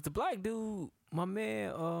 Was the black dude my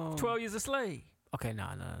man? 12 Years a Slave. Okay, no.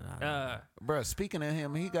 Bruh, speaking of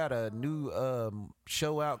him, he got a new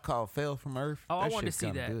show out called Fell from Earth. Oh, I That wanted to shit's see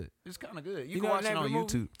kinda that. Good. It's kind of good. You, You can know watch the it name on of the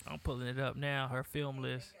movie? YouTube. I'm pulling it up now, her film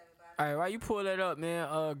list. All right, while you pull that up,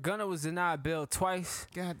 man, Gunner was denied bail twice.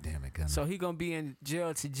 God damn it, Gunner. So he gonna be in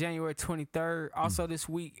jail to January 23rd. Also this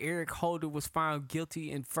week, Eric Holder was found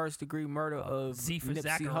guilty in first-degree murder of Z for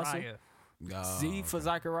Nipsey Hussle. Zachariah. Z for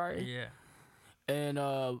Zachariah. Yeah.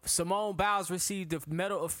 And Simone Biles received the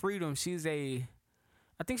Medal of Freedom.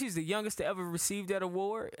 I think she's the youngest to ever receive that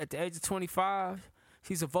award at the age of 25.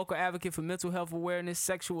 She's a vocal advocate for mental health awareness,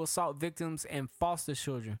 sexual assault victims, and foster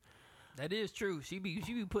children. That is true. She be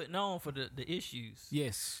putting on for the issues.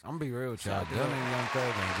 Yes. I'm gonna be real with y'all. Gunner and Young Thug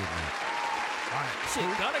ain't getting Shit,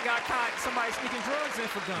 Gunna got caught. Somebody sneaking drugs in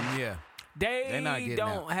for Gunna. it. Yeah. They not getting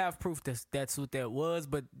don't out. have proof that's what that was,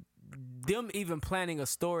 but them even planning a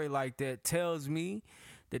story like that tells me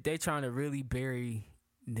that they trying to really bury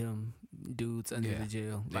them dudes under Yeah, the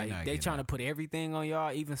jail. they Like not they getting trying to out. put everything on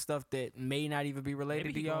y'all, even stuff that may not even be related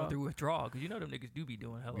Maybe to he y'all. going through withdrawal because you know them niggas do be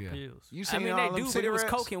doing hella Yeah. pills. You I seen mean, all they them do, but it was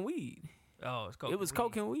cigarettes? coke and weed. Oh, it's coke. It was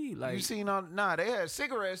coke and weed. Like You seen on? Nah, they had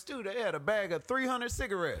cigarettes too. They had a bag of 300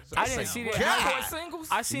 cigarettes. I didn't see that. God. Boy singles.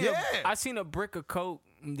 I seen Yeah. I seen a brick of coke,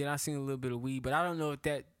 and then I seen a little bit of weed, but I don't know if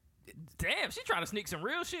that. Damn, she trying to sneak some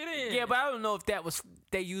real shit in. Yeah, but I don't know if that was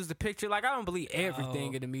they used the picture. Like I don't believe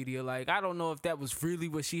everything in the media. Like I don't know if that was really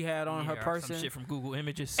what she had on her Yeah, or person. Some shit from Google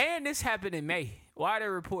Images. And this happened in May. Why are they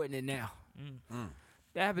reporting it now?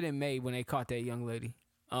 That happened in May when they caught that young lady.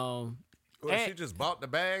 Well, she and- just bought the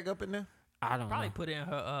bag up in there. I don't Probably know. put in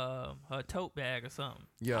her tote bag or something.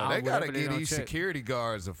 Yo, Oh, they gotta whatever they give don't these check. security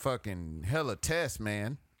guards a fucking hella test,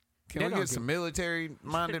 man. Can we get some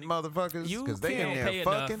military-minded motherfuckers? Because they in there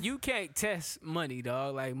fucking. You can't test money,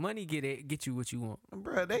 dog. Like, money get you what you want.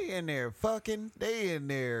 Bruh, they in there fucking. They in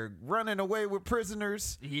there running away with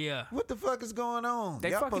prisoners. Yeah. What the fuck is going on?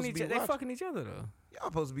 They fucking each other, though. Y'all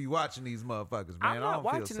supposed to be watching these motherfuckers, man. I'm not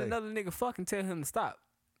watching another nigga fucking tell him to stop.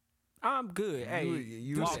 I'm good. Hey,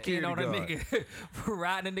 you walk in on a nigga,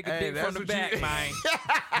 riding a nigga dick from the back, man.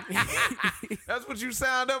 That's what you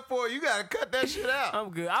signed up for. You gotta cut that shit out. I'm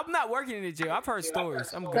good. I'm not working in the jail. I've heard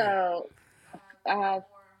stories. I'm good. So, I have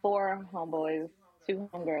 4 homeboys, 2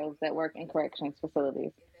 homegirls that work in corrections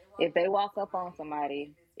facilities. If they walk up on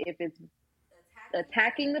somebody, if it's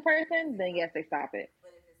attacking the person, then yes, they stop it.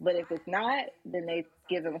 But if it's not, then they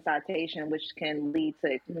give them a citation, which can lead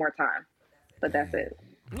to more time. But that's it.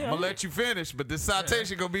 Yeah. I'm gonna let you finish, but this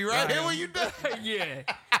citation gonna be right here when you done. Yeah.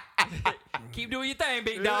 Keep doing your thing,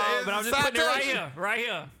 big dog. But I'm just putting it right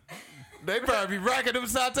here. They probably be racking them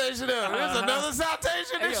citation up. There's another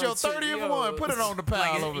citation. This your 30th one. Put it on the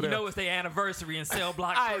pile over there. You know it's their anniversary in cell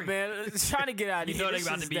block 3. All right, man. Trying to get out of here. You know they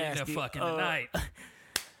about to be in there fucking tonight.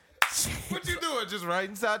 What you doing? Just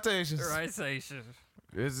writing citations. Citations.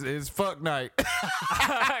 It's fuck night.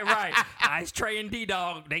 Right. Ice Tray and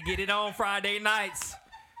D-Dog, they get it on Friday nights.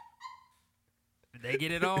 I'm going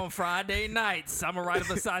to write up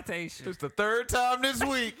a citation. It's the 3rd time this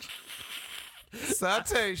week.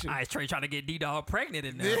 Citation. Ice Tray trying to get D-Dog pregnant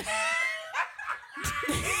in there.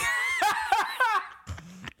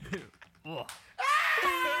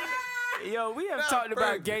 Yo, we have talked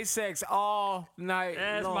about gay sex all night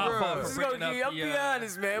long. My fault. I'm be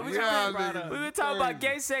honest, man. We've been talking about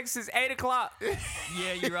gay sex since 8 o'clock.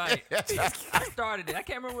 Yeah, you're right. I started it. I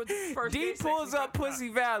can't remember what the first D pulls up Pussy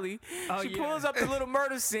Valley. She pulls up the little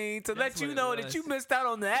murder scene to let you know that you missed out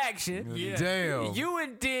on the action. Yeah. Damn. You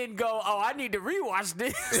and Den go, oh, I need to rewatch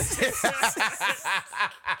this.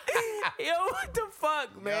 Yo, what the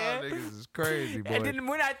fuck, man? Y'all niggas is crazy, boy. And then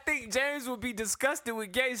when I think James would be disgusted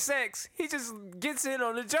with gay sex, he just gets in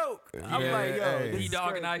on the joke. I'm like, yo,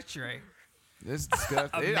 D-Dog and Ice Tray. It's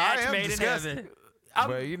disgusting. A match made in heaven.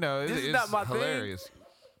 But you know, this is it's not my hilarious.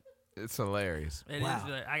 It's hilarious. It is.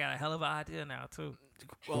 I got a hell of an idea now too.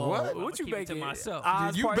 What you making to myself?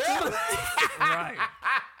 Did you better? Right.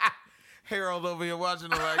 Harold over here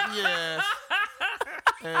watching it like, yes.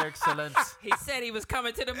 Excellent. He said he was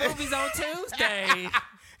coming to the movies on Tuesday.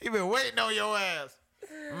 He been waiting on your ass.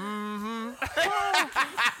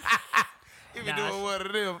 He been doing what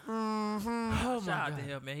it is. Shout out to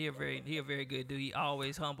him, man. He a very good dude. He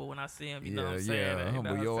always humble when I see him. You know what I'm saying? Yeah,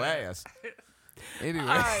 humble your ass. Anyway. All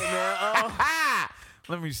right, man.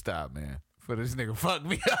 Let me stop, man. For this nigga fuck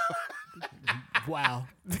me up. Wow.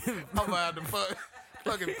 I'm about to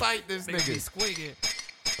fucking fight this Nigga be nigga. squeaking,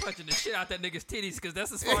 punching the shit out that nigga's titties because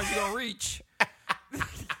that's as far as you gonna reach.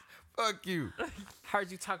 Fuck you. Heard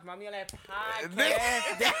you talking about me on that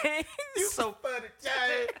podcast. You so funny,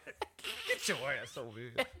 Jay. Get your ass over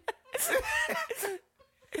here.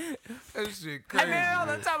 That shit crazy. Hey, man, all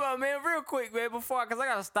I'm talking about, man, real quick, man, because I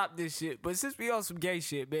got to stop this shit. But since we on some gay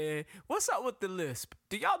shit, man, what's up with the lisp?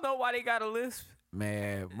 Do y'all know why they got a lisp?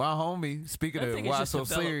 Man, my homie, speaking of why so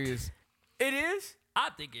serious. It is? I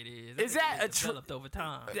think it is. Is that a developed over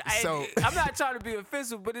time? So I'm not trying to be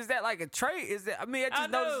offensive, but is that like a trait? Is that? I mean, I just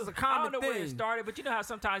noticed it's a common I don't know thing. where it started, but you know how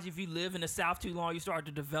sometimes if you live in the South too long, you start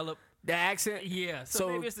to develop the accent. Yeah, so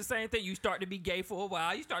maybe it's the same thing. You start to be gay for a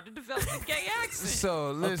while, you start to develop a gay accent.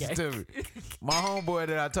 So listen to me. My homeboy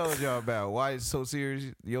that I told y'all about, why it's so serious,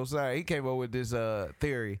 yo, sorry, he came up with this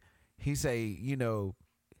theory. He say, you know,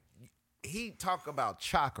 he talk about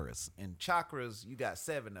chakras, and chakras, you got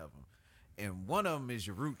 7 of them. And one of them is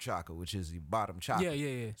your root chakra, which is your bottom chakra.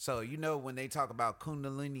 Yeah. So, you know, when they talk about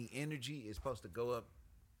Kundalini energy, it's supposed to go up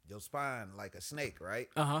your spine like a snake, right?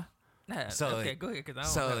 Uh-huh. So, okay, go ahead,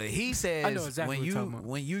 because I don't know. He says I know exactly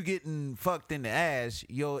when you getting fucked in the ass,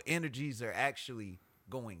 your energies are actually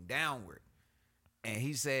going downward. And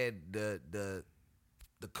he said the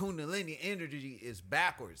Kundalini energy is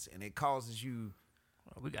backwards, and it causes you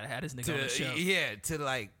we gotta have this nigga on the show. Yeah, to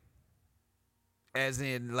like, as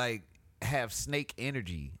in like have snake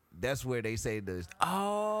energy. That's where they say the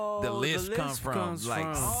list comes from. Like,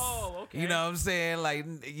 okay. You know what I'm saying? Like,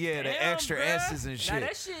 yeah, the extra S's and shit. Now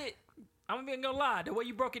that shit, I'm not gonna lie. The way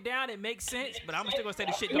you broke it down, it makes sense. But I'm still gonna say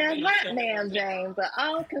the shit. Now, that damn James are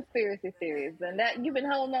all conspiracy theories, and that you've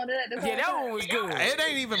been holding on to that. This whole that time. one was good. It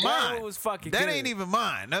ain't even mine. That one was fucking good. That ain't even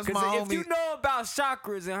mine. That's my homie. If you know about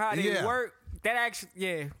chakras and how they work, that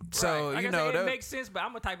actually, So, like you I know, said, it makes sense, but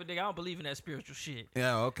I'm a type of nigga, I don't believe in that spiritual shit.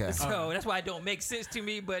 Yeah, okay. So that's why it don't make sense to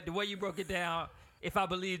me, but the way you broke it down, if I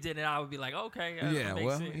believed in it, I would be like, okay, that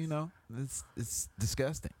makes sense. You know, it's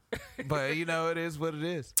disgusting. But you know, it is what it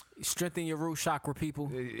is. Strengthen your root chakra,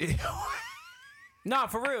 people. Nah,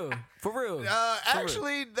 for real. For real.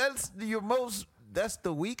 Actually, that's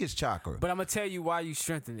the weakest chakra. But I'm going to tell you why you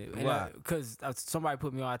strengthen it. Why? Because somebody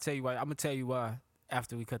put me on. I'll tell you why. I'm going to tell you why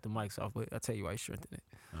after we cut the mics off. But I'll tell you why you strengthen it.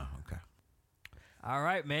 Oh, okay. All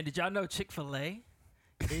right, man. Did y'all know Chick-fil-A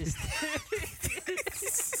is...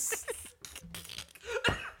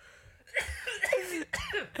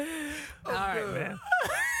 All right, man.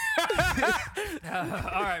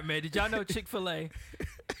 All right, man. Did y'all know Chick-fil-A,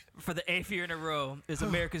 for the 8th year in a row, is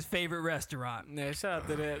America's favorite restaurant? Yeah, shout out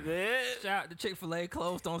to that, man. Shout out to Chick-fil-A,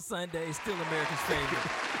 closed on Sunday, still America's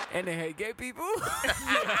favorite. And they hate gay people.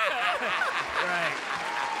 Right.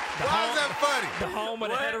 Why is that funny? The home of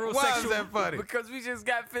the heterosexual. Why is that funny? Because we just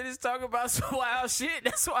got finished talking about some wild shit.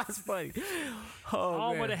 That's why it's funny.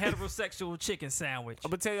 Home of the heterosexual chicken sandwich.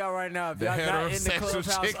 I'm going to tell y'all right now, if The y'all not in the heterosexual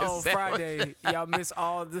clubhouse chicken on sandwich. Friday, y'all miss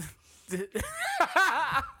all the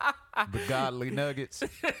The godly nuggets.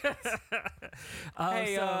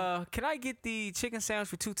 Hey, can I get the chicken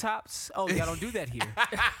sandwich with 2 tops? Oh, y'all don't do that here.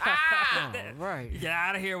 Right. Get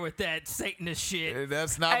out of here with that Satanist shit.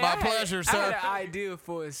 That's not my pleasure, I sir. had an idea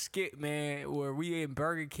for a skit, man, where we in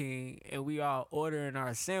Burger King and we all ordering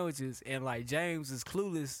our sandwiches, and like James is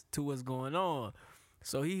clueless to what's going on.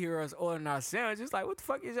 So he hear us ordering our sandwiches, like, what the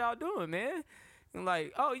fuck is y'all doing, man? And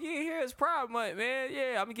like, oh, you ain't hear it's Pride Month, man.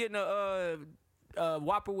 Yeah, I'm getting a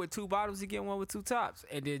Whopper with 2 bottoms, you get one with 2 tops.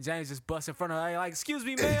 And then James just busts in front of her like, excuse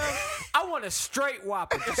me, ma'am, I want a straight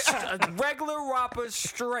Whopper. Just a regular Whopper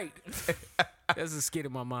straight. That's a skit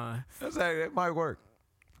in my mind. That might work.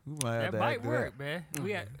 We might have That to might act it work, out. man.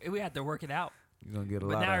 We had to work it out. You're going to get a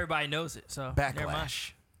But lot now of everybody knows it, so never mind.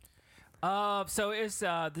 backlash. So it's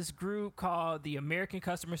this group called the American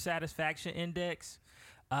Customer Satisfaction Index,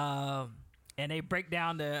 and they break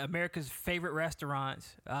down the America's favorite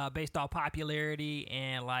restaurants based on popularity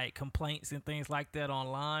and like complaints and things like that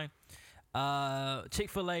online.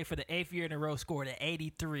 Chick-fil-A for the 8th year in a row scored an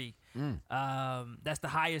 83. That's the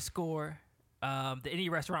highest score that any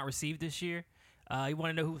restaurant received this year. You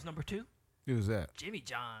want to know who was number 2? Who's that? Jimmy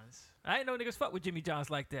John's. I didn't know niggas fuck with Jimmy John's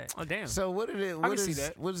like that. Oh, damn. So what can see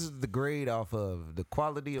that. What is the grade off of? The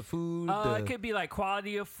quality of food? It could be like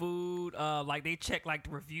quality of food. Like they check like the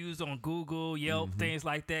reviews on Google, Yelp, things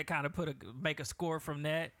like that. Kind of make a score from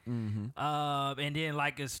that. And then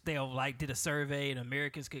like they'll like did a survey and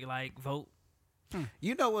Americans could like vote.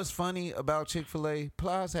 You know what's funny about Chick-fil-A?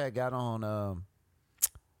 Plies had got on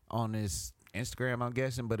his Instagram, I'm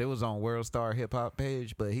guessing, but it was on World Star Hip Hop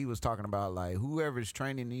page. But he was talking about like whoever's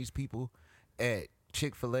training these people at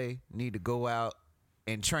Chick-fil-A need to go out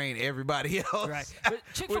and train everybody else. Right. But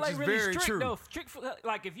Chick-fil-A Which is really very strict true. though. Chick-fil-A,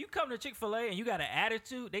 like if you come to Chick-fil-A and you got an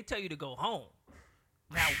attitude, they tell you to go home.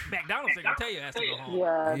 Now McDonald's ain't gonna tell your ass to go home.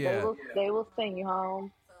 Yeah. They will send you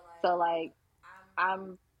home. So like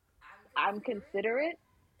I'm considerate.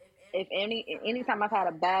 If anytime I've had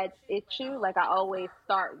a bad issue, like I always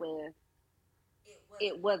start with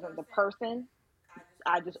it wasn't the person.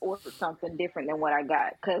 I just ordered something different than what I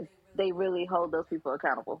got because they really hold those people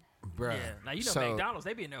accountable. Bruh. Yeah. Now you know So- McDonald's,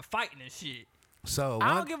 they be in there fighting and shit. So I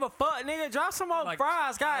one- don't give a fuck, nigga. Drop some more Like-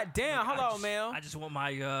 fries. God damn. Hold on, man. I just want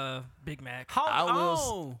my Big Mac. Hold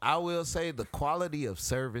on. I will say the quality of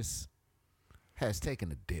service has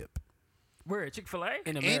taken a dip. Where at Chick-fil-A?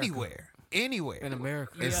 In America. Anywhere In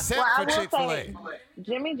America. except Well, I for will Chick-fil-A. say,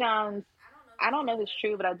 Jimmy John's, I don't know if it's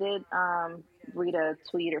true, but I did read a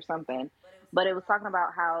tweet or something. But it was talking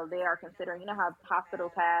about how they are considering, you know how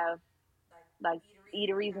hospitals have like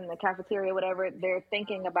eateries in the cafeteria, whatever. They're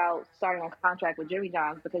thinking about starting a contract with Jimmy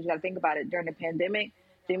John's because you got to think about it. During the pandemic,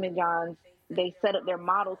 Jimmy John's, they set up their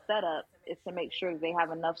model setup is to make sure they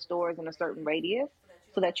have enough stores in a certain radius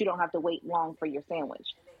so that you don't have to wait long for your sandwich.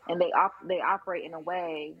 And they operate in a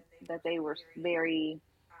way that they were very,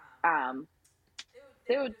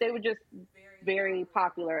 they were just very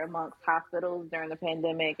popular amongst hospitals during the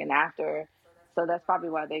pandemic and after. So that's probably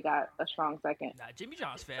why they got a strong second. Nah, Jimmy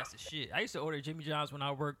John's fast as shit. I used to order Jimmy John's when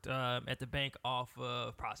I worked at the bank off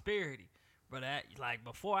of Prosperity. But like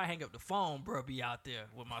before I hang up the phone, bro, be out there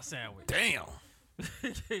with my sandwich. Damn.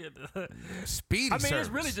 Speedy I mean, service. it's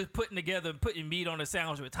really just putting meat on the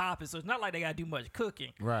sandwich with toppings. So it's not like they gotta do much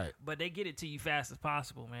cooking. Right. But they get it to you fast as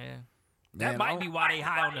possible, man. Man, That might be why they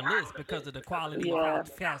high on the list because of the quality of how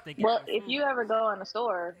fast they get. Well, their if food. you ever go in the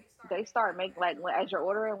store, they start making, like, as you're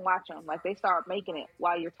ordering, watch them. Like, they start making it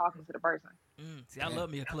while you're talking to the person. See, I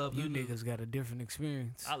love me a Club You Lulu. niggas got a different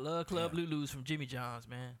experience. I love Club Lulu's from Jimmy John's,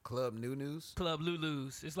 man. Club New News. Club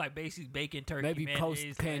Lulu's. It's like basically bacon, turkey, Maybe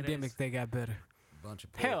mayonnaise, post-pandemic lettuce. they got better. Bunch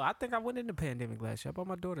of pork. Hell, I think I went in the pandemic last year. I bought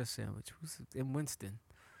my daughter a sandwich. It was in Winston.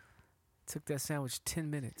 Took that sandwich 10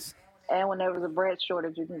 minutes. And when there was a bread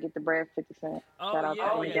shortage, you can get the bread 50 cents. Shout out to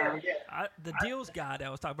Jimmy John's. The deals guy that I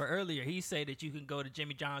was talking about earlier, he said that you can go to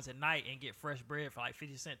Jimmy John's at night and get fresh bread for like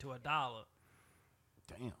 50 cents to $1.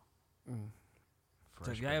 Damn.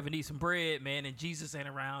 So if you ever need some bread, man, and Jesus ain't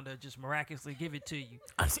around, they'll just miraculously give it to you.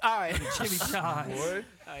 All right. Jimmy John's. All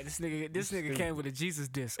right, this nigga came with a Jesus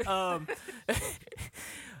disc. All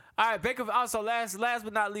right, Baker. Also, last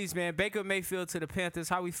but not least, man, Baker Mayfield to the Panthers.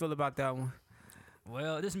 How we feel about that one?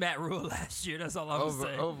 Well, this Matt Rule last year. That's all I'm gonna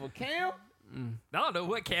say. Over Cam? I don't know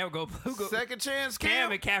what Cam go. Second chance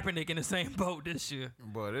Cam and Kaepernick in the same boat this year.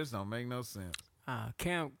 Boy, this don't make no sense.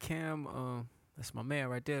 Cam, that's my man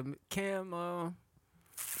right there. Cam,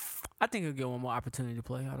 I think he'll get one more opportunity to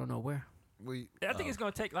play. I don't know where. I think it's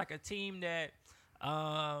gonna take like a team that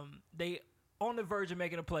they on the verge of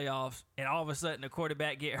making the playoffs, and all of a sudden the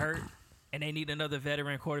quarterback get hurt, and they need another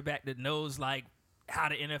veteran quarterback that knows like how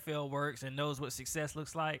the NFL works and knows what success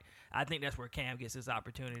looks like. I think that's where Cam gets his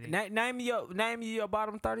opportunity. Name me your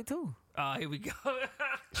bottom 32. Here we go.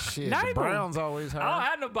 Shit, the Browns always high. I don't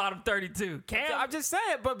have no bottom 32. Cam, I'm just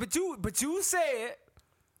saying, but you said,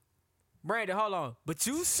 Brandon, hold on. But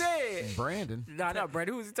you said Brandon. No, not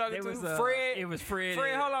Brandon. Who was he talking to? Fred. It was Fred.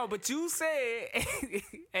 Fred, hold on. But you said, hey,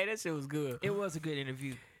 that shit was good. It was a good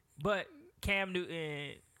interview. But Cam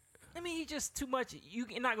Newton, I mean, he just too much. You're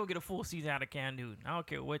not going to get a full season out of Cam Newton. I don't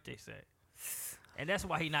care what they say. And that's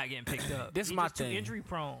why he's not getting picked up. This he's my just thing. Too injury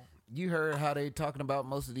prone. You heard how they talking about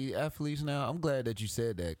most of these athletes now? I'm glad that you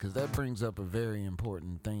said that because that brings up a very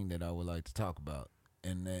important thing that I would like to talk about.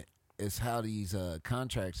 And that is how these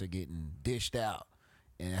contracts are getting dished out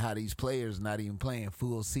and how these players not even playing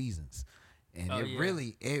full seasons. And it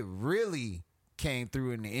really came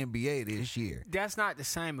through in the NBA this year. That's not the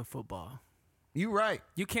same in football. You right.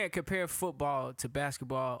 You can't compare football to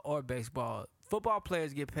basketball or baseball. Football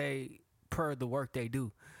players get paid per the work they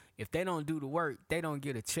do. If they don't do the work, they don't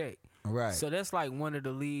get a check. Right. So that's like one of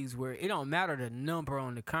the leagues where it don't matter the number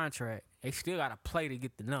on the contract. They still got to play to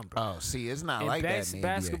get the number. Oh, see, it's not like that in the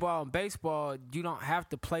basketball and baseball, you don't have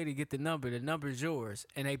to play to get the number. The number is yours,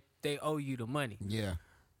 and they owe you the money. Yeah.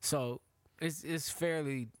 So it's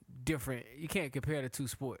fairly different. You can't compare the two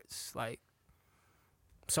sports. Like,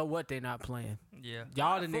 so what? They not playing. Yeah.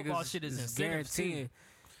 Y'all the football niggas shit is guaranteeing.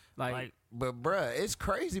 Like, but bruh, it's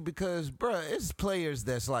crazy because bruh, it's players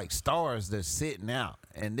that's like stars that's sitting out,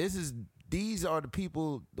 and these are the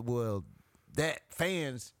people that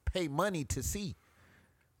fans pay money to see.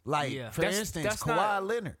 Like for instance, Kawhi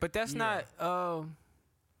Leonard. But that's not.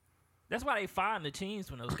 That's why they find the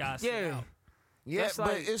teams when those guys sit out. Yeah, That's but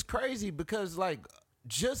like- it's crazy because like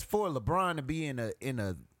just for LeBron to be in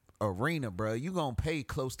a arena, bro, you gonna pay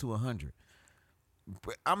close to 100.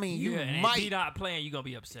 I mean, you and might if he not playing, you gonna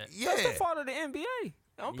be upset. Yeah, That's the fault of the NBA.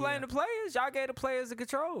 Don't blame the players. Y'all gave the players the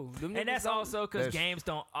control. Them And niggas that's don't- also because games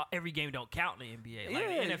don't. Every game don't count in the NBA. Like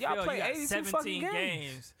Yeah, the y'all NFL, play you got 82 17 fucking games.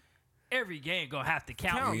 games. Every game gonna have to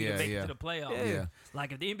count for you to make it to the playoffs. Yeah.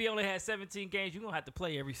 Like if the NBA only had 17 games, you gonna have to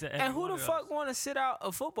play every set. And who the fuck want to sit out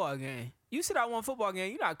a football game? You sit out one football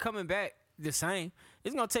game, you're not coming back the same.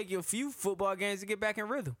 It's gonna take you a few football games to get back in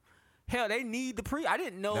rhythm. Hell, they need the I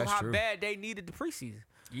didn't know That's how true. bad they needed the preseason.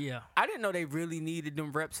 Yeah. I didn't know they really needed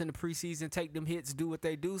them reps in the preseason, take them hits, do what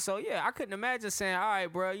they do. So, yeah, I couldn't imagine saying, all right,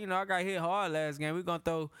 bro, I got hit hard last game. We're going to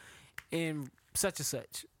throw in such and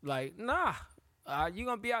such. Like, nah, you're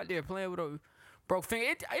going to be out there playing with a broke finger.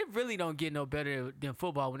 It really don't get no better than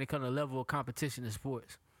football when it comes to level of competition in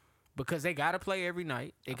sports because they got to play every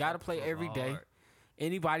night. They got to play every day.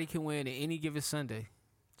 Anybody can win at any given Sunday.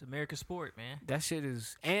 It's American sport, man. That shit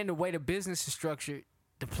is – and the way the business is structured,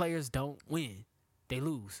 the players don't win. They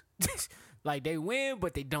lose. Like, they win,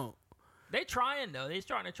 but they don't. They trying, though. They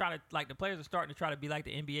starting to try to, like, the players are starting to try to be like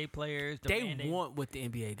the NBA players. They want what the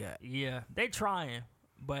NBA got. Yeah, they trying.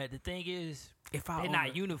 But the thing is, they're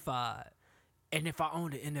not unified. And if I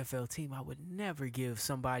owned an NFL team, I would never give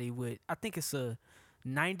somebody with, I think it's a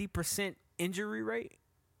 90% injury rate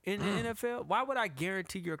in the NFL. Why would I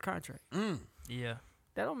guarantee your contract? Yeah.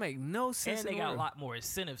 That don't make no sense. And they got a lot more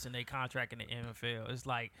incentives in their contract in the NFL. It's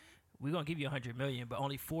like, we're going to give you $100 million, but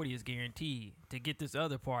only 40 is guaranteed. To get this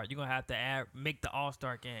other part, you're going to have to make the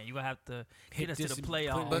All-Star game. You're going to have to get us to the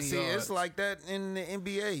playoffs. But see, it's like that in the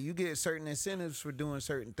NBA. You get certain incentives for doing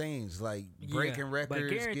certain things, like breaking records. But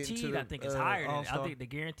getting guaranteed, to the, I think, is higher than All-Star. I think the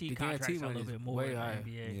guaranteed contracts are a little bit more in the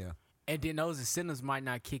NBA. Yeah. And then those incentives might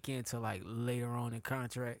not kick in till like later on in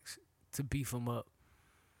contracts to beef them up.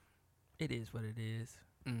 It is what it is.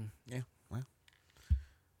 Yeah, well.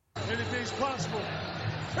 Anything's possible.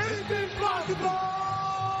 Anything's possible.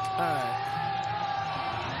 All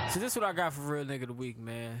right. So this is what I got for real nigga of the week,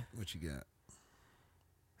 man. What you got?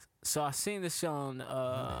 So I seen this show on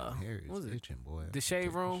Hair what was is it? itching, boy. The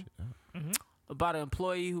Shade Room. About an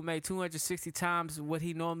employee who made 260 times what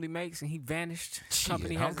he normally makes, and he vanished.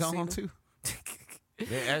 Company I'm hasn't seen gone him. too.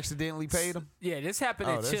 They accidentally paid him. Yeah, this happened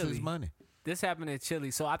at that's Chili. his money. This happened at Chili.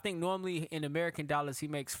 So I think normally in American dollars he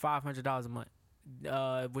makes $500 a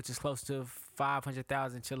month, which is close to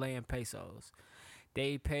 500,000 Chilean pesos.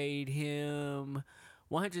 They paid him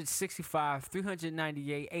 165,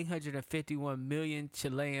 398, 851 million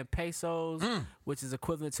Chilean pesos, which is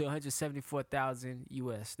equivalent to 174,000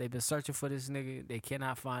 US. They've been searching for this nigga. They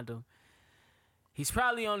cannot find him. He's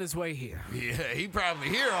probably on his way here. Yeah, he probably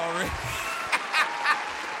here already.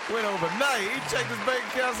 Went overnight. He checked his bank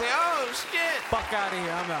account and said, oh, shit. Fuck out of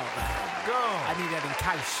here. I'm out. Gone. I need that in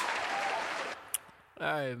cash. All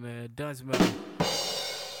right, man. Dunce Metal.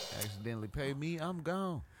 Accidentally paid me. I'm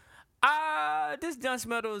gone. This Dunce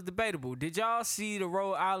Metal is debatable. Did y'all see the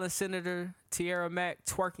Rhode Island Senator Tierra Mack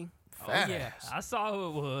twerking? Fat Yeah, ass. I saw who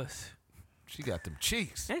it was. She got them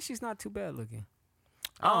cheeks. And she's not too bad looking.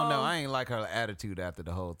 I don't know. I ain't like her attitude after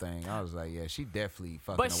the whole thing. I was like, yeah, she definitely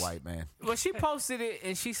fucking But a she- white man. Well, she posted it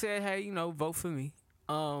and she said, hey, vote for me.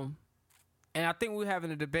 And I think we're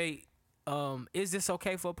having a debate. Is this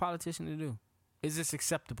okay for a politician to do? Is this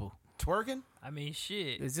acceptable? Twerking? I mean,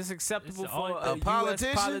 shit. Is this acceptable It's for all- a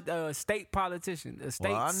politician? state politician, a state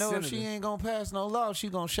Well, I know senator? if she ain't gonna pass no law, she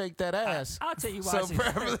gonna shake that ass. I'll tell you why. So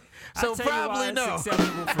probably, so probably no. It's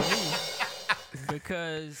acceptable for me.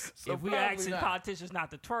 Because So if we probably asking not. politicians not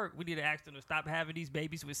to twerk, we need to ask them to stop having these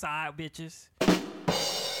babies with side bitches.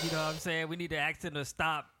 You know what I'm saying? We need to ask them to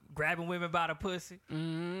stop grabbing women by the pussy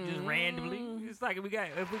just randomly. It's like if we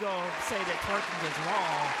gonna say that twerking is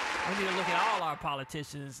wrong, we need to look at all our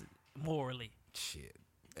politicians morally. Shit,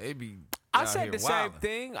 they be. I out said here the same wildin'.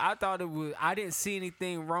 thing. I thought it was. I didn't see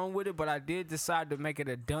anything wrong with it, but I did decide to make it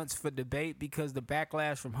a dunce for debate because the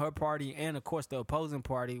backlash from her party and, of course, the opposing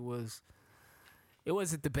party it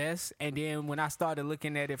wasn't the best. And then when I started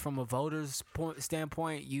looking at it from a voter's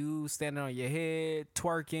standpoint, you standing on your head,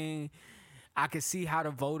 twerking, I could see how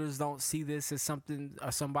the voters don't see this as something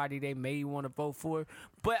or somebody they may want to vote for.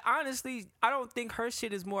 But honestly, I don't think her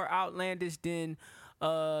shit is more outlandish than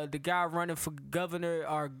the guy running for governor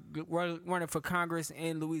or running for Congress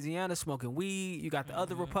in Louisiana smoking weed. You got the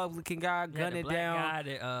other Republican guy You had the gunning black down. guy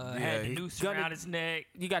that had the noose around his neck.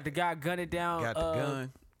 You got the guy gunning down. Got the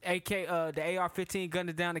gun. The AR-15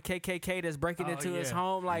 gunning down the KKK that's breaking into his yeah.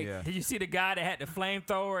 home. Like, Yeah. Did you see the guy that had the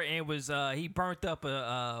flamethrower and was he burnt up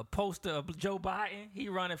a poster of Joe Biden? He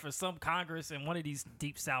running for some Congress in one of these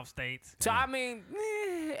deep South states. so I mean,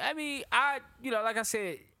 like I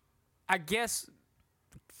said, I guess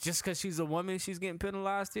just because she's a woman, she's getting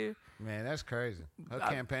penalized here. Man, that's crazy. Her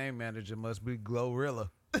campaign manager must be Glorilla.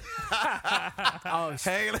 Oh,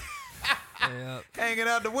 Hanging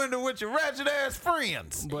out the window with your ratchet ass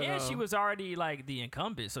friends. but Yeah, she was already like the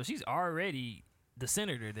incumbent, so she's already the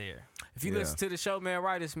senator there. if you Yeah. listen to the show, man,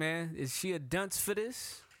 writers, man, is she a dunce for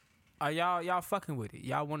this? Are y'all fucking with it?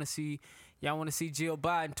 Y'all want to see Jill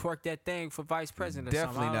Biden twerk that thing for vice president?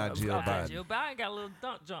 Definitely or something? not Jill Biden. Jill Biden got a little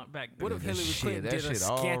dunk jump back there. What if Hillary Shit, Clinton that did a shit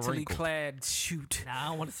all scantily wrinkled. clad shoot? Nah, I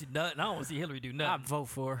don't want to see nothing. I don't want to see Hillary do I'd nothing. vote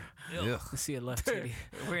for her. Ugh. Ugh. Let's see a left titty.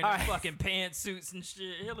 Wearing All the right. fucking pantsuits and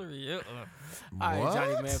shit. Hillary. All right,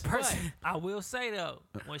 Johnny, man. But Person. I will say though,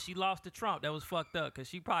 when she lost to Trump, that was fucked up because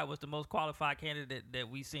she probably was the most qualified candidate that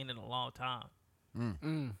we've seen in a long time.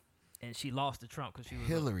 And she lost to Trump because she was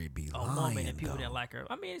Hillary be a lying, woman and people though. didn't like her.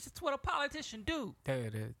 I mean, it's just what a politician do.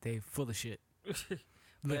 They full of shit.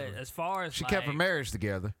 But as far as She like, kept her marriage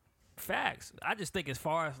together, facts, I just think as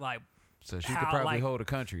far as like so she How, could probably like- hold a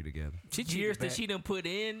country together. She cheated years that back. she done put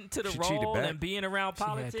into the She cheated role back? and being around She had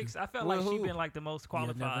to. politics, I felt Well, like she who? been like the most You'll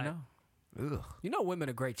never qualified. know. Ugh. You know, women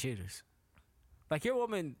are great cheaters. Like your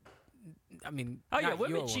woman. I mean, Oh yeah, not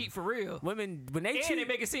women your cheat for real. Women when they And cheat. they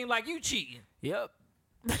make it seem like you cheating. Yep.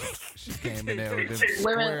 She came in there with them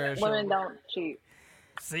square Women, ass women don't cheat.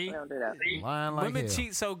 See, They don't do that. lying like Women hell.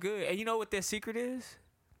 cheat so good, and you know what their secret is?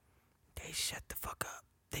 They shut the fuck up.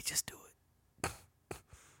 They just do it.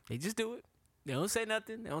 They just do it. They don't say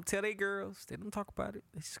nothing. They don't tell their girls. They don't talk about it.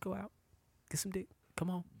 They just go out, get some dick. Come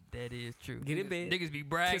on. that is true. Get in bed. Niggas be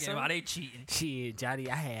bragging Kiss her. about they cheating. Shit, Johnny,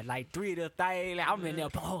 I had like 3 of the things. Like, I'm in there.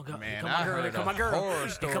 Oh, God. Man, Come I my girl. heard Come my a girl. horror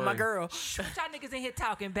Come my story. girl. What y'all niggas in here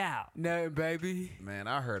talking about? Nothing, baby. Man,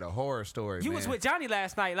 I heard a horror story. You man. was with Johnny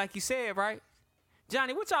last night, like you said, right?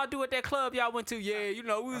 Johnny, what y'all do at that club y'all went to? Yeah,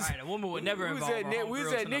 we was. Right, a woman would never we was involve at, her we was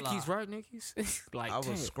homegirls at in a Nikki's, lie. right? Nikki's. Like, I was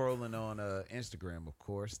damn. scrolling on Instagram, of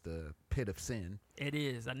course, the pit of sin, It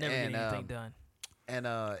is. I never And, get anything done. And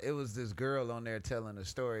it was this girl on there telling a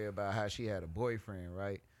story about how she had a boyfriend,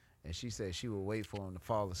 right? And she said she would wait for him to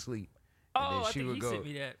fall asleep. And Oh, then I think he sent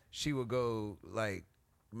me that. She would go like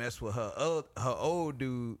mess with her old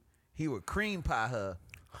dude. He would cream pie her.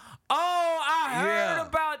 Oh, I heard Yeah.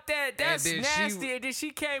 about that. That's then nasty. And then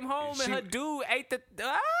she came home and her dude ate the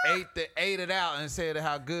Ate it out and said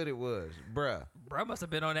how good it was, bruh. Bro must have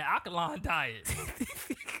been on that alkaline diet.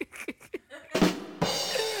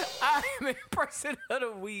 I'm in person of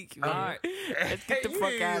the week, man. All right. Let's get the You fuck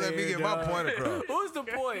didn't out of let here. me get my dog. point across. Who's the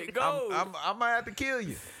point? Go. I might have to kill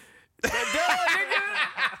you. Duh, nigga.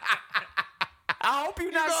 I hope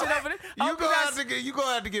you not sitting over there. You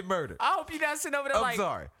gonna have to get murdered. I hope you not sitting over there I'm like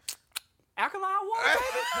sorry. alkaline water,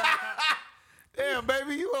 baby. Damn,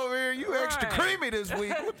 baby, you over here, you extra Right. creamy this week.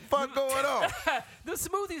 What the fuck going on? The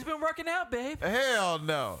smoothie's been working out, babe. Hell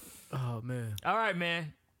no. Oh man. All right,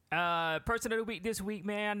 man. Person of the week this week,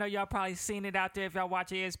 man. I know y'all probably seen it out there if y'all watch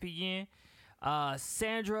ESPN.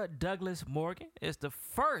 Sandra Douglas Morgan is the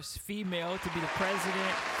first female to be the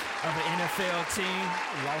president of an NFL team.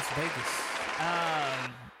 Las Vegas.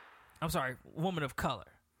 I'm sorry, woman of color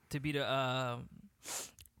to be the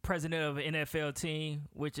president of an NFL team,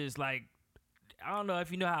 which is like, I don't know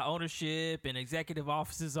if you know how ownership and executive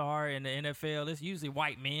offices are in the NFL. It's usually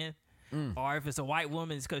white men. Or if it's a white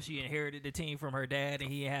woman, it's because she inherited the team from her dad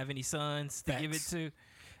and he didn't have any sons to give it to.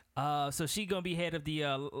 So she gonna be head of the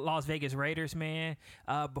Las Vegas Raiders, man.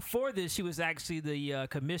 Before this, she was actually the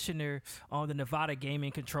commissioner on the Nevada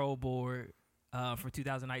Gaming Control Board for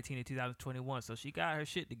 2019 and 2021. So she got her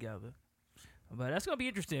shit together. But that's gonna be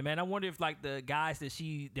interesting, man. I wonder if like the guys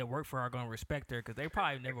that work for her are gonna respect her because they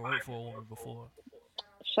probably never worked for a woman before.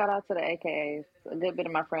 Shout out to the AKAs. A good bit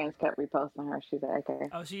of my friends kept reposting her. She's an AKA.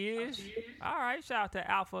 Oh, she is? All right. Shout out to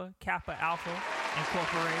Alpha Kappa Alpha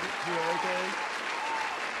Incorporated. You okay?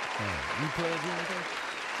 You play a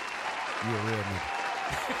You a real nigga.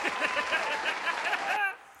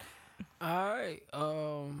 All right.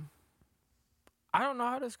 I don't know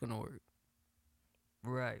how that's gonna work.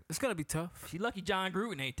 Right. It's gonna be tough. She lucky John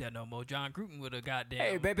Gruden ain't there no more. John Gruden would have goddamn.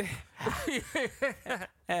 Hey, baby.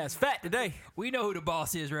 Ass fat today. We know who the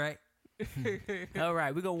boss is, right? All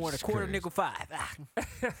right, we're gonna want a quarter nickel 5.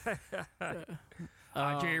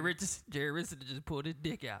 Jerry Richardson just pulled his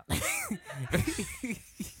dick out.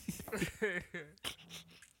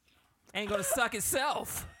 Ain't gonna suck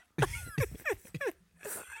itself.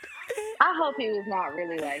 I hope he was not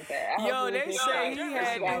really like that. I Yo, hope they was just say like, he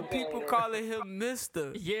had them like people that. calling him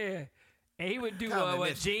Mister. Yeah. And he would do Calling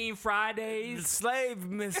what, Mr. Jean The Fridays? slave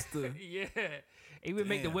Mister. Yeah. He would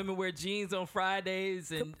make the women wear jeans on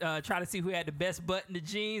Fridays and try to see who had the best butt in the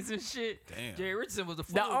jeans and shit. Damn. Jerry Richardson was a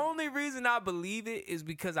fool. The only reason I believe it is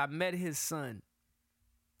because I met his son.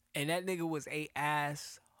 And that nigga was a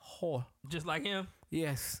ass whore. Just like him.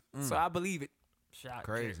 Yes. So I believe it. Shot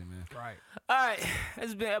Crazy, man. Right. All right. This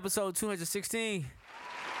has been episode 216.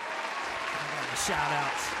 Shout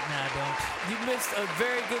outs. Nah, I don't. You missed a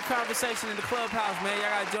very good conversation in the clubhouse, man.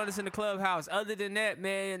 Y'all gotta join us in the clubhouse. Other than that,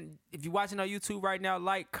 man, if you're watching on YouTube right now,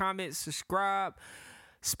 like, comment, subscribe,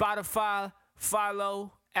 Spotify,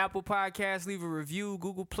 follow, Apple Podcasts, leave a review,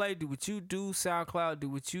 Google Play, do what you do, SoundCloud, do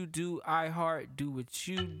what you do, iHeart, do what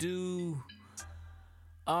you do.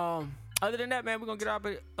 Other than that, man, we're gonna get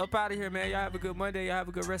up out of here, man. Y'all have a good Monday. Y'all have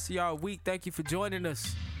a good rest of y'all week. Thank you for joining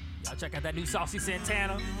us. Y'all check out that new Saucy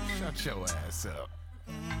Santana. Shut your ass up.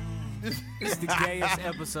 This is the gayest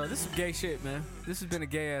episode. This is some gay shit, man. This has been a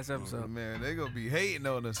gay ass episode. Man, they gonna be hating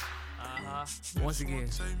on us. Once again.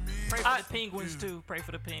 Pray for the Penguins, too. Pray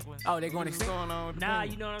for the Penguins. Oh, they going What's extinct? going on with the Nah,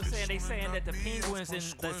 Penguins? you know what I'm saying? They saying that the penguins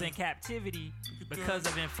that's in captivity because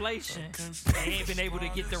of inflation, they ain't been able to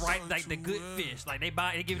get the right, like the good fish. Like they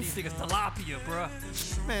give these niggas tilapia,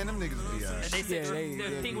 bruh. Man, them niggas be And alright. they said Yeah,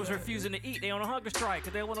 the penguins refusing to eat. They on a hunger strike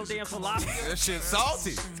because they want no damn tilapia. That shit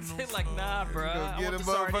salty. They like, nah, bruh. Go I get want them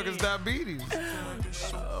the motherfuckers sardines. diabetes.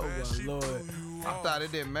 Oh, my Lord. I thought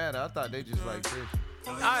it didn't matter. I thought they just like fish.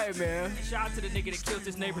 All right, man. Shout out to the nigga that killed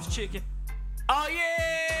his neighbor's chicken. Oh,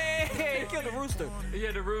 yeah. He killed the rooster.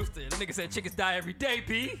 Yeah, the rooster. The nigga said chickens die every day,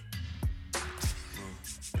 B.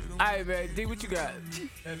 All right, man. D, what you got?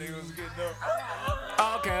 That nigga was getting up.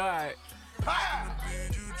 Oh, okay, all right.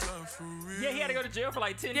 Yeah, he had to go to jail for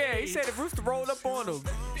like 10 Yeah, days. he said the rooster rolled up on him.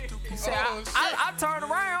 He said, I turned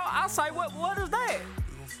around. I was like, what is that?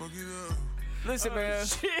 Listen, man.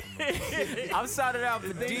 I'm signing out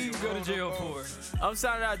for D. You go to jail for it. I'm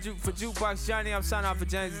signing out for Jukebox Johnny. I'm signing out for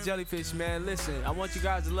James the Jellyfish, man. Listen, I want you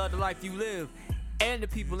guys to love the life you live and the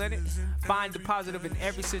people in it. Find the positive in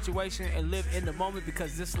every situation and live in the moment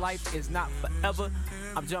because this life is not forever.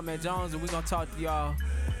 I'm Jumpman Jones, and we're going to talk to y'all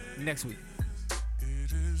next week.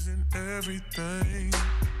 losing everything.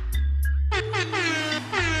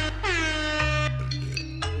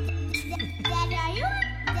 Daddy, are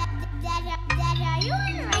you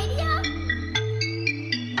on the radio?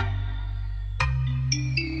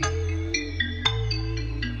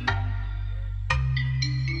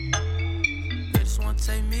 They just wanna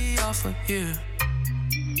take me off of here.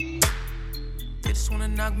 They just wanna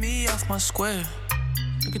knock me off my square.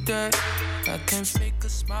 Look at that, I can't fake a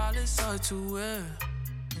smile, it's hard to wear.